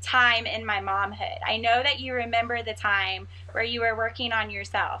time in my momhood. I know that you remember the time where you were working on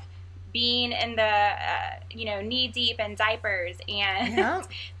yourself, being in the, knee deep in diapers and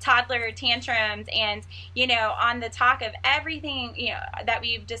toddler tantrums and, on the talk of everything, that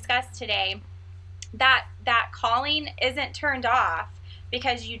we've discussed today, that calling isn't turned off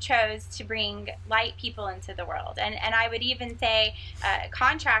because you chose to bring light people into the world. And I would even say,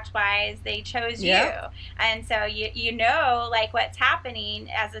 contract-wise, they chose you. And so you know, what's happening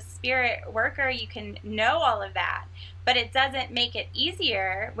as a spirit worker, you can know all of that. But it doesn't make it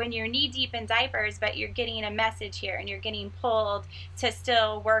easier when you're knee-deep in diapers, but you're getting a message here and you're getting pulled to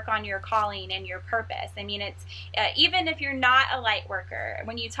still work on your calling and your purpose. I mean, it's even if you're not a light worker,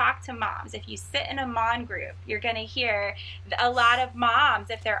 when you talk to moms, if you sit in a mom group, you're going to hear a lot of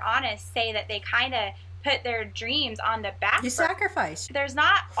moms, if they're honest, say that they kind of put their dreams on the back burner. You sacrifice. There's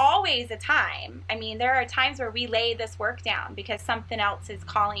not always a time. I mean, there are times where we lay this work down because something else is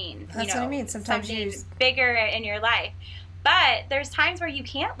calling. That's what I mean. Sometimes something bigger in your life. But there's times where you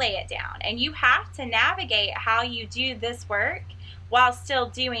can't lay it down, and you have to navigate how you do this work while still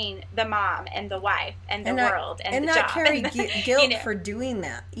doing the mom and the wife and the world and the job. And not carry guilt for doing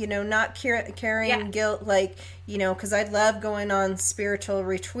that. Not carrying guilt because I love going on spiritual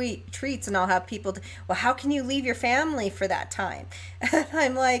retreats and I'll have people, well, how can you leave your family for that time? And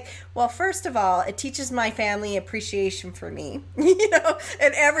I'm like, well, first of all, it teaches my family appreciation for me,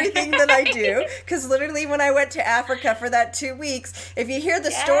 and everything that I do. Because literally when I went to Africa for that 2 weeks, if you hear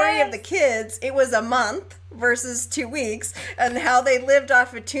the story of the kids, it was a month versus 2 weeks, and how they lived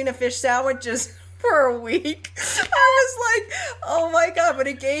off of tuna fish sandwiches for a week. I was like, oh my God, but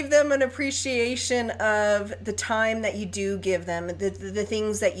it gave them an appreciation of the time that you do give them, the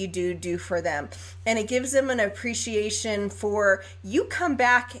things that you do for them. And it gives them an appreciation for you come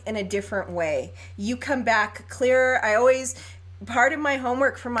back in a different way. You come back clearer. Part of my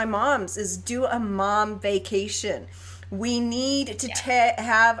homework for my moms is do a mom vacation. We need to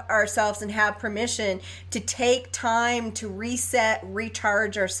have ourselves and have permission to take time to reset,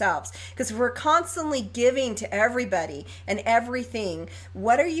 recharge ourselves. Because if we're constantly giving to everybody and everything,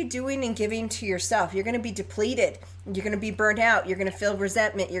 what are you doing and giving to yourself? You're going to be depleted. You're going to be burnt out. You're going to feel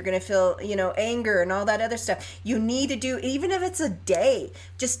resentment. You're going to feel, anger and all that other stuff. You need to do, even if it's a day,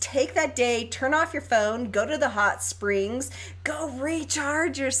 just take that day, turn off your phone, go to the hot springs, go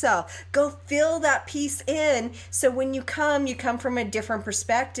recharge yourself, go fill that piece in. So when you come from a different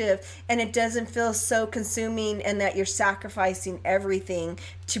perspective and it doesn't feel so consuming and that you're sacrificing everything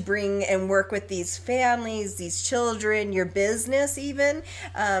to bring and work with these families, these children, your business even,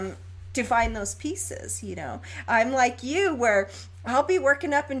 to find those pieces. I'm like you, where I'll be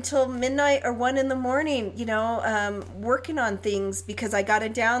working up until midnight or 1 a.m, working on things because I got a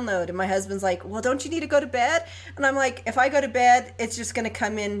download. And my husband's like, well, don't you need to go to bed? And I'm like, if I go to bed, it's just going to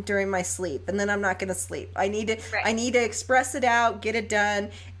come in during my sleep. And then I'm not going to sleep. I need to express it out, get it done.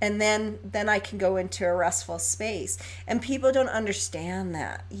 And then I can go into a restful space. And people don't understand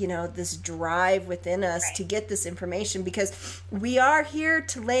that, this drive within us to get this information, because we are here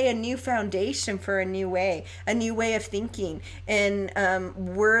to lay a new foundation for a new way of thinking. And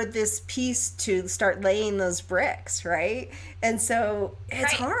we're this piece to start laying those bricks, right? And so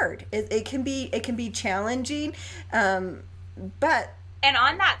it's hard. It can be challenging, but. And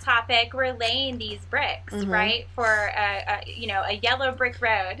on that topic, we're laying these bricks, right, for a yellow brick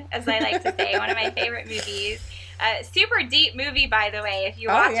road, as I like to say, one of my favorite movies. Super deep movie, by the way, if you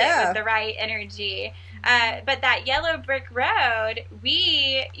watch it with the right energy. But that yellow brick road,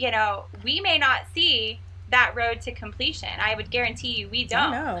 we may not see that road to completion. I would guarantee you we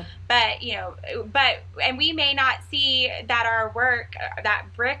don't. No. But, and we may not see that our work, that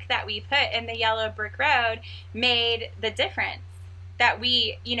brick that we put in the yellow brick road made the difference that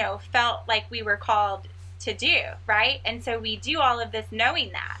we, felt like we were called to do, right? And so we do all of this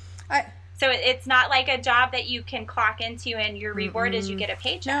knowing that. So it's not like a job that you can clock into and your reward is you get a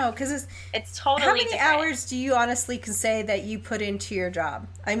paycheck. No, because it's totally how many different. hours do you honestly can say that you put into your job?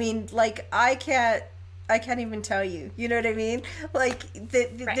 I mean, like, I can't even tell you. You know what I mean? Like,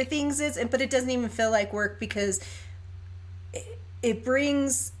 the things is, but it doesn't even feel like work because it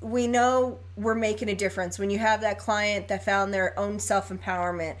brings, we know we're making a difference. When you have that client that found their own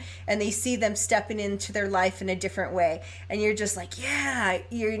self-empowerment and they see them stepping into their life in a different way, and you're just like, yeah,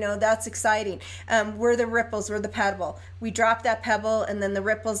 that's exciting. We're the ripples, we're the pebble. We drop that pebble and then the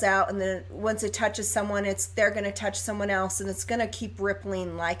ripple's out, and then once it touches someone, they're going to touch someone else, and it's going to keep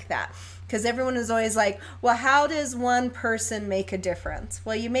rippling like that. Because everyone is always like, well, how does one person make a difference?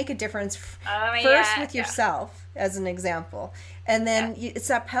 Well, you make a difference first with yourself, as an example. And then it's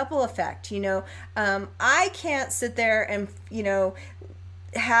that pebble effect, I can't sit there and,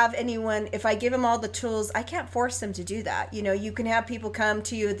 have anyone, if I give them all the tools, I can't force them to do that. You can have people come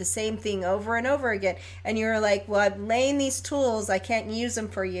to you with the same thing over and over again. And you're like, well, I'm laying these tools. I can't use them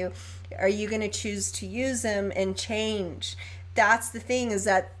for you. Are you going to choose to use them and change? That's the thing, is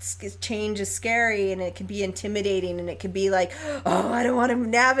that change is scary, and it can be intimidating, and it can be like, oh, I don't want to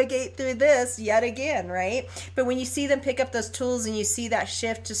navigate through this yet again, right? But when you see them pick up those tools and you see that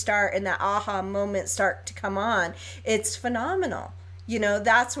shift to start and that aha moment start to come on, it's phenomenal.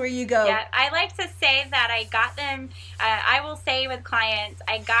 That's where you go. Yeah, I like to say that I got them, I will say with clients,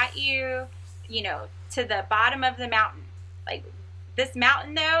 I got you, to the bottom of the mountain. Like, this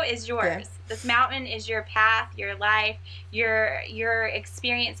mountain, though, is yours. Yeah. This mountain is your path, your life, your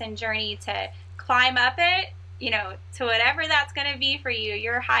experience and journey to climb up it, to whatever that's going to be for you,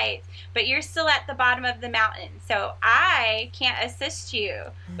 your height. But you're still at the bottom of the mountain. So I can't assist you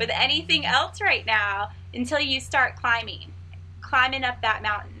with anything else right now until you start climbing up that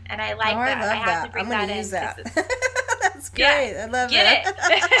mountain. And I like that. I have to bring that in. Use that. That's great. I love it.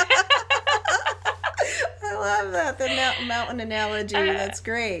 I love that, the mountain analogy. That's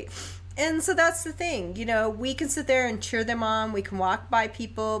great. And so that's the thing, we can sit there and cheer them on, we can walk by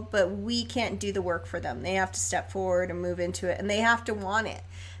people, but we can't do the work for them. They have to step forward and move into it, and they have to want it.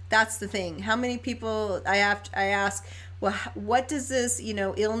 That's the thing. How many people I ask, well, what does this,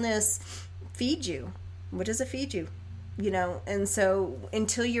 illness feed you? What does it feed you? And so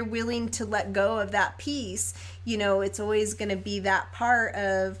until you're willing to let go of that piece, it's always going to be that part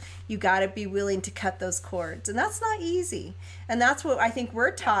of, you got to be willing to cut those cords. And that's not easy. And that's what I think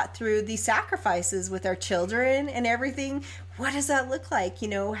we're taught through these sacrifices with our children and everything. What does that look like?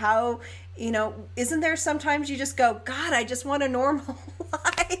 How, isn't there sometimes you just go, God, I just want a normal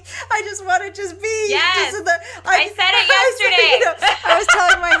life. I just want to just be. Yes. I said it yesterday. I was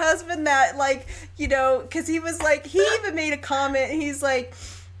telling my husband that, because he was like, he even made a comment. He's like,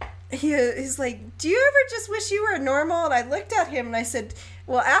 he's like, do you ever just wish you were normal? And I looked at him and I said,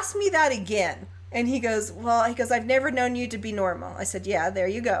 well, ask me that again. And he goes, I've never known you to be normal. I said, yeah, there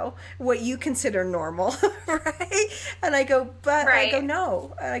you go. What you consider normal, right? And I go, but right. I go,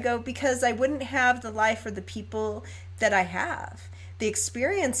 no. And I go, because I wouldn't have the life or the people that I have. The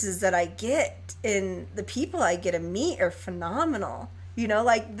experiences that I get and the people I get to meet are phenomenal.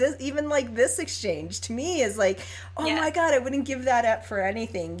 Like this, even like this exchange to me is like, oh my God, I wouldn't give that up for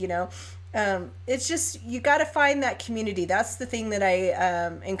anything, It's just, you got to find that community. That's the thing that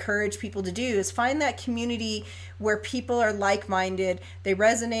I encourage people to do, is find that community where people are like-minded, they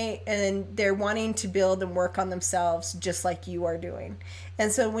resonate, and they're wanting to build and work on themselves just like you are doing.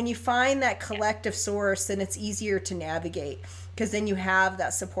 And so when you find that collective source, then it's easier to navigate, because then you have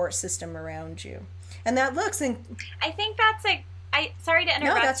that support system around you. And that looks, and I think that's sorry to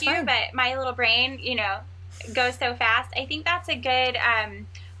interrupt you, but my little brain, goes so fast. I think that's a good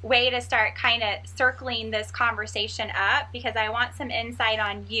way to start kind of circling this conversation up, because I want some insight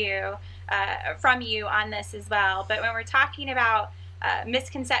on you, from you on this as well. But when we're talking about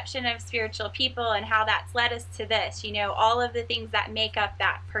misconception of spiritual people and how that's led us to this, all of the things that make up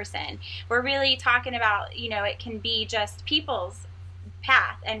that person, we're really talking about, it can be just people's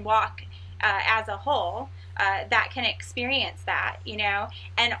path and walk as a whole. That can experience that,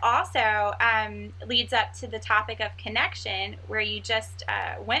 and also leads up to the topic of connection, where you just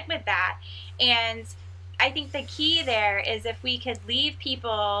went with that. And I think the key there is if we could leave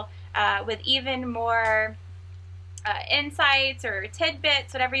people with even more insights or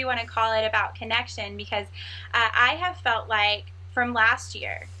tidbits, whatever you want to call it, about connection, because I have felt like from last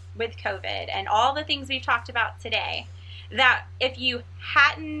year, with COVID and all the things we've talked about today, that if you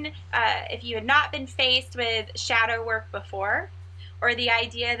had not been faced with shadow work before, or the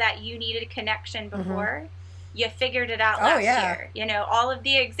idea that you needed connection before, you figured it out last year. You know, all of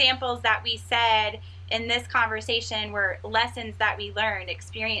the examples that we said in this conversation were lessons that we learned,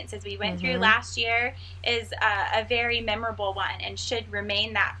 experiences we went through last year is a very memorable one and should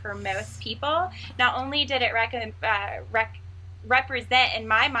remain that for most people. Not only did it represent in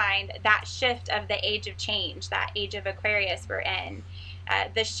my mind that shift of the age of change, that age of Aquarius we're in,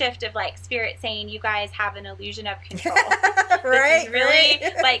 the shift of like Spirit saying, you guys have an illusion of control. This is really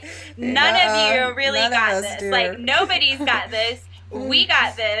like none of you really got this. Like nobody's got this. We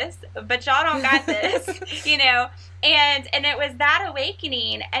got this, but y'all don't got this, you know. And it was that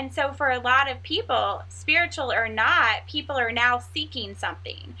awakening. And so for a lot of people, spiritual or not, people are now seeking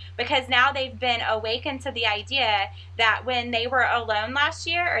something because now they've been awakened to the idea that when they were alone last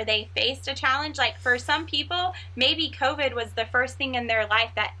year or they faced a challenge, like for some people, maybe COVID was the first thing in their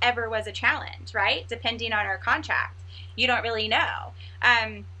life that ever was a challenge, right? Depending on our contract. You don't really know.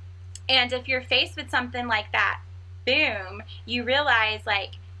 And if you're faced with something like that, boom, you realize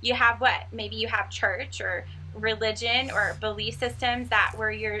like you have what? Maybe you have church or religion or belief systems that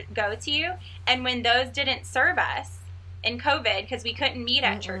were your go-to, and when those didn't serve us in COVID because we couldn't meet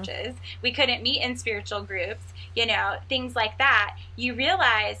at churches, we couldn't meet in spiritual groups, you know, things like that, you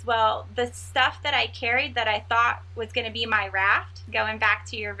realize, well, the stuff that I carried that I thought was going to be my raft, going back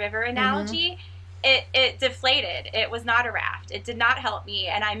to your river analogy, it deflated. It was not a raft. It did not help me,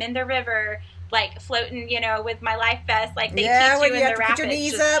 and I'm in the river like floating, you know, with my life vest, like they teach you in the rapids. Put your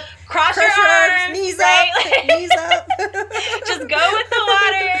knees up, cross your arms, knees right? Up, knees up. Just go with the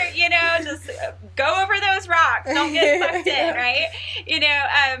water, you know, just go over those rocks. Don't get sucked in, right? You know,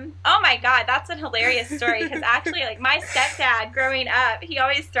 oh my God, that's a hilarious story because actually, like my stepdad growing up, he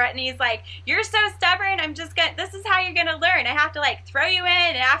always threatened. He's like, "You're so stubborn. This is how you're gonna learn. I have to like throw you in,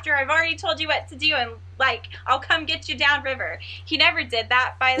 and after I've already told you what to do, and like I'll come get you downriver." He never did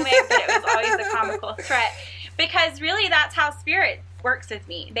that, by the way, but it was always a comical threat because really that's how Spirit works with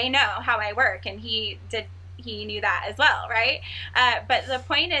me. They know how I work, and he knew that as well, right? But the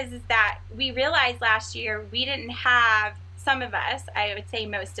point is that we realized last year we didn't have, some of us, I would say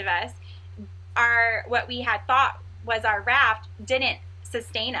most of us, what we had thought was our raft didn't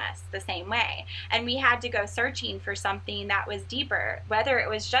sustain us the same way, and we had to go searching for something that was deeper, whether it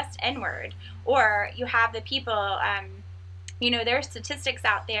was just inward or you have the people, you know, there are statistics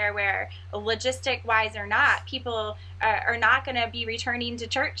out there where logistic wise or not, people are not going to be returning to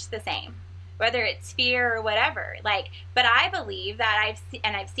church the same, whether it's fear or whatever. Like, but I believe that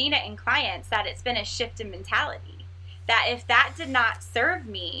I've seen it in clients that it's been a shift in mentality, that if that did not serve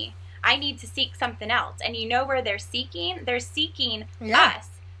me, I need to seek something else. And you know where they're seeking? They're seeking us.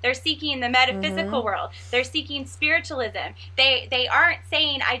 They're seeking the metaphysical world. They're seeking spiritualism. They aren't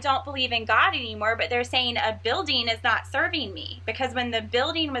saying, I don't believe in God anymore, but they're saying a building is not serving me. Because when the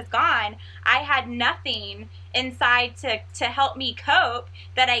building was gone, I had nothing inside to help me cope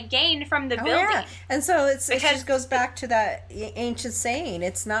that I gained from the building. Yeah. And so it just goes back to that ancient saying,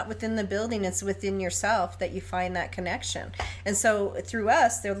 it's not within the building, it's within yourself that you find that connection. And so through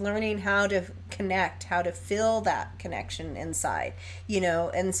us, they're learning how to connect, how to feel that connection inside, you know,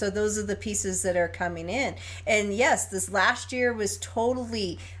 and so those are the pieces that are coming in. And yes, this last year was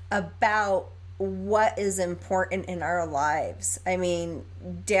totally about what is important in our lives. I mean,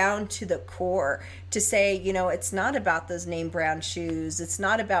 down to the core, to say, you know, it's not about those name brand shoes. It's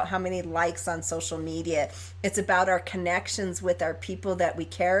not about how many likes on social media. It's about our connections with our people that we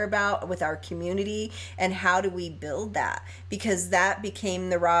care about, with our community, and how do we build that? Because that became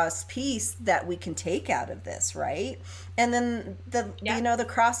the rawest piece that we can take out of this, right? And then you know, the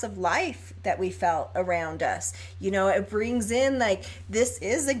cross of life that we felt around us, you know, it brings in like, this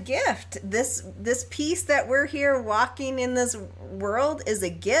is a gift. This piece that we're here walking in this world is a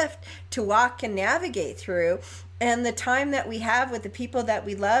gift to walk and navigate through. And the time that we have with the people that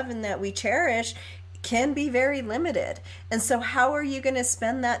we love and that we cherish can be very limited. And so how are you going to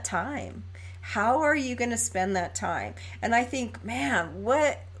spend that time? How are you going to spend that time? And I think, man,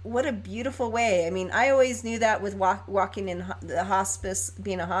 what a beautiful way. I mean, I always knew that with walking in the hospice,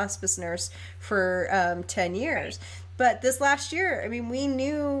 being a hospice nurse for 10 years. But this last year, I mean, we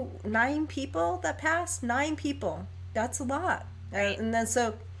knew 9 people that passed. 9 people. That's a lot. Right. And then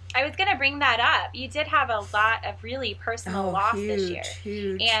so... I was going to bring that up. You did have a lot of really personal loss this year.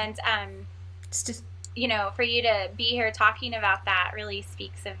 Huge. And for you to be here talking about that really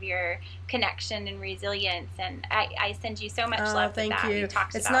speaks of your connection and resilience. And I send you so much love. Thank with that. you.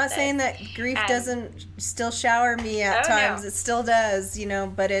 It's not this. saying that grief doesn't still shower me at times. No. It still does,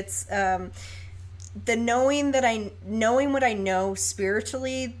 but it's the knowing what I know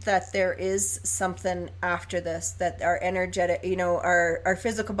spiritually, that there is something after this, that our energetic, our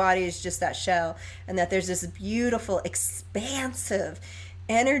physical body is just that shell, and that there's this beautiful, expansive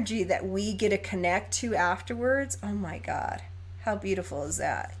energy that we get to connect to afterwards. Oh my God, how beautiful is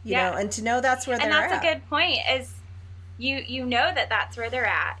that? You know, and to know that's where they're at. And that's a good point, is you know that's where they're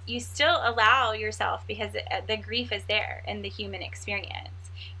at. You still allow yourself, because the grief is there in the human experience,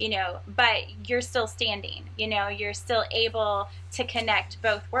 but you're still standing, you're still able to connect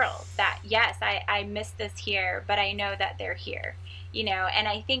both worlds. That, yes, I miss this here, but I know that they're here, and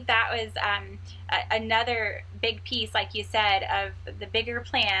I think that was another big piece, like you said, of the bigger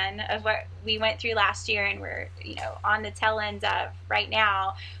plan of what we went through last year, and we're, on the tail end of right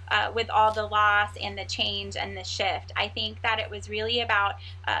now, with all the loss and the change and the shift. I think that it was really about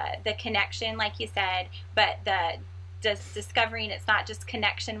the connection, like you said, but the discovering it's not just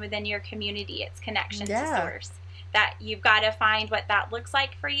connection within your community, it's connection to source. That you've got to find what that looks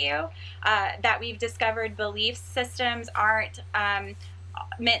like for you. That we've discovered belief systems aren't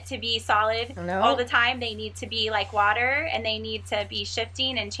meant to be solid all the time. They need to be like water, and they need to be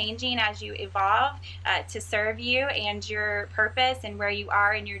shifting and changing as you evolve to serve you and your purpose and where you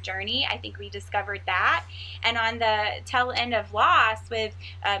are in your journey. I think we discovered that. And on the tail end of loss with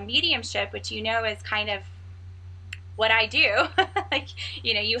mediumship, which is kind of what I do,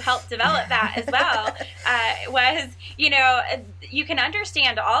 you helped develop that as well, was, you can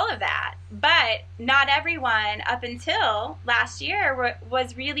understand all of that, but not everyone up until last year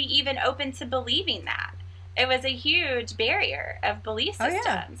was really even open to believing that. It was a huge barrier of belief systems. Oh,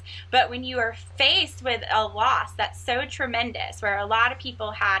 yeah. But when you are faced with a loss that's so tremendous, where a lot of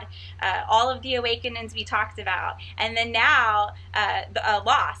people had all of the awakenings we talked about, and then now a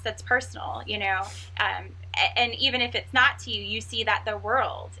loss that's personal, and even if it's not to you, you see that the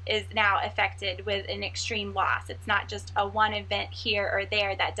world is now affected with an extreme loss. It's not just a one event here or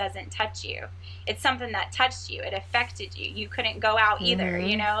there that doesn't touch you. It's something that touched you. It affected you. You couldn't go out either,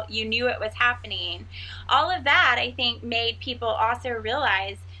 you knew it was happening. All of that, I think, made people also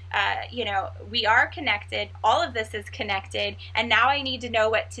realize, we are connected. All of this is connected. And now I need to know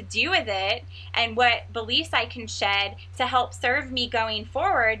what to do with it and what beliefs I can shed to help serve me going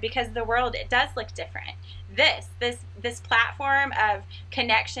forward, because the world, it does look different. This platform of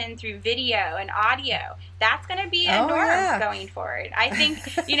connection through video and audio, that's going to be a norm going forward. I think,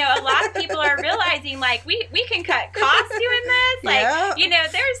 a lot of people are realizing, like, we can cut costs doing this.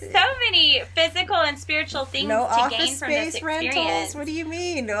 Like, there's so many physical and spiritual things to gain from this experience. Rentals. What do you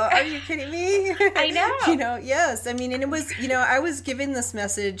mean? Are you kidding me? I know. Yes. I mean, and it was, I was given this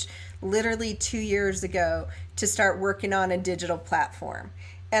message literally 2 years ago to start working on a digital platform.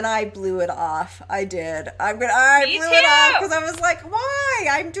 And I blew it off. I did. I blew it off because I was like, why?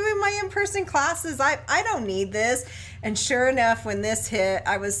 I'm doing my in-person classes. I don't need this. And sure enough, when this hit,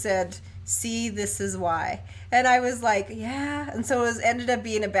 I was said, see, this is why. And I was like, yeah. And so it ended up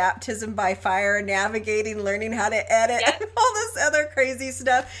being a baptism by fire, navigating, learning how to edit, and all this other crazy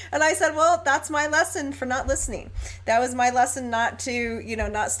stuff. And I said, well, that's my lesson for not listening. That was my lesson not to,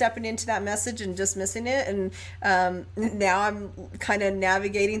 not stepping into that message and just missing it. And now I'm kind of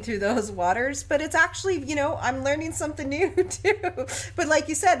navigating through those waters. But it's actually, I'm learning something new too. But like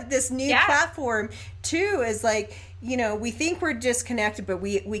you said, this new platform too is like, we think we're disconnected, but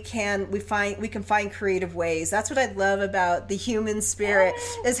we can find creative ways. That's what I love about the human spirit,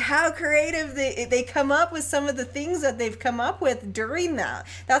 is how creative they come up with some of the things that they've come up with during that.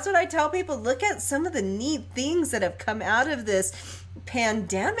 That's what I tell people. Look at some of the neat things that have come out of this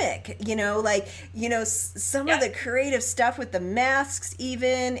pandemic, some of the creative stuff with the masks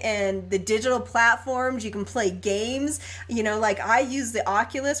even, and the digital platforms. You can play games, like I use the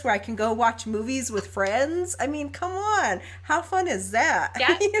Oculus where I can go watch movies with friends. I mean, come on, how fun is that?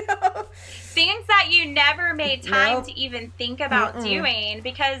 Things that you never made time to even think about doing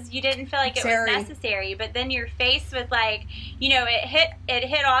because you didn't feel like it was necessary. But then you're faced with, like, it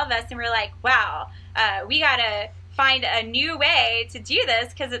hit all of us, and we're like, wow, we gotta find a new way to do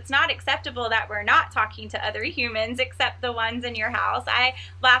this, because it's not acceptable that we're not talking to other humans except the ones in your house. I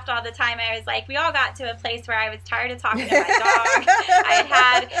laughed all the time. I was like, we all got to a place where I was tired of talking to my dog. I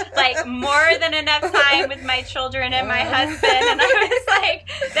had like more than enough time with my children and my husband, and I was like,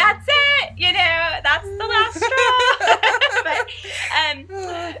 that's it, that's the last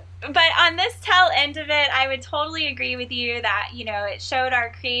straw. But on this tail end of it, I would totally agree with you that, it showed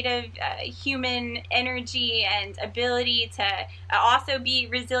our creative human energy and ability to also be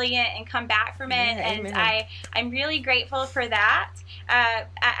resilient and come back from it. And I'm really grateful for that.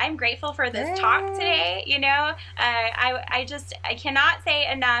 I'm grateful for this talk today. I cannot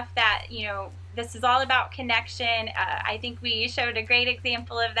say enough that, this is all about connection. I think we showed a great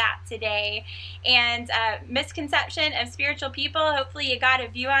example of that today. And misconception of spiritual people, hopefully you got a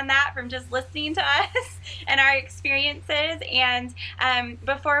view on that from just listening to us and our experiences. And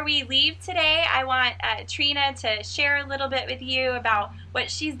before we leave today, I want Trina to share a little bit with you about what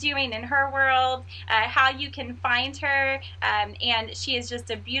she's doing in her world, how you can find her. And she is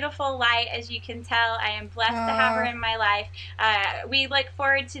just a beautiful light, as you can tell. I am blessed to have her in my life. We look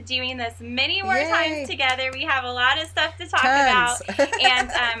forward to doing this many more times together. We have a lot of stuff to talk about.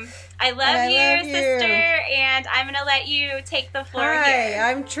 And I love you, sister, and I'm going to let you take the floor here.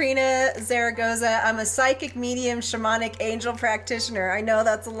 Hi, I'm Trina Zaragoza. I'm a psychic, medium, shamanic, angel practitioner. I know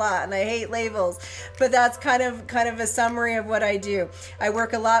that's a lot, and I hate labels, but that's kind of a summary of what I do. I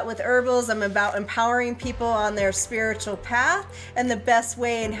work a lot with herbals. I'm about empowering people on their spiritual path and the best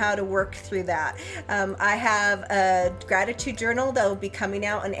way and how to work through that. I have a gratitude journal that will be coming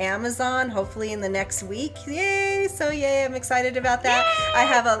out on Amazon, hopefully in the next week. Yay! So yay, I'm excited about that. Yay! I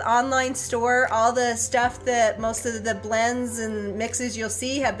have an online store. All the stuff that most of the blends and mixes you'll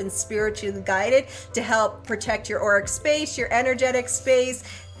see have been spiritually guided to help protect your auric space, your energetic space,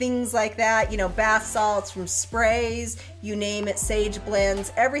 things like that, bath salts from sprays, you name it, sage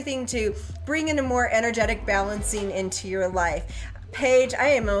blends, everything to bring in a more energetic balancing into your life. Paige, I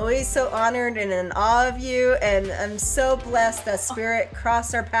am always so honored and in awe of you, and I'm so blessed that Spirit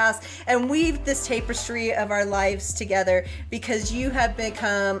crossed our paths and weaved this tapestry of our lives together, because you have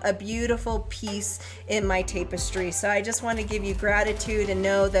become a beautiful piece in my tapestry. So I just want to give you gratitude and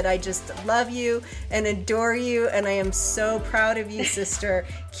know that I just love you and adore you, and I am so proud of you, sister.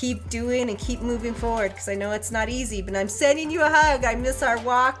 Keep doing and keep moving forward, because I know it's not easy, but I'm sending you a hug. I miss our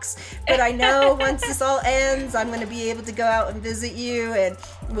walks, but I know once this all ends, I'm going to be able to go out and visit you, and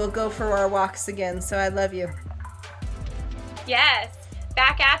we'll go for our walks again. So I love you. Yes,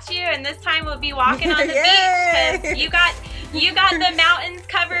 back at you, and this time we'll be walking on the beach, because you got the mountains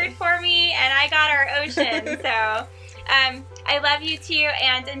covered for me, and I got our ocean. So I love you too,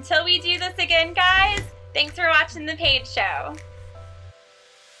 and until we do this again, guys, thanks for watching The Paige Show.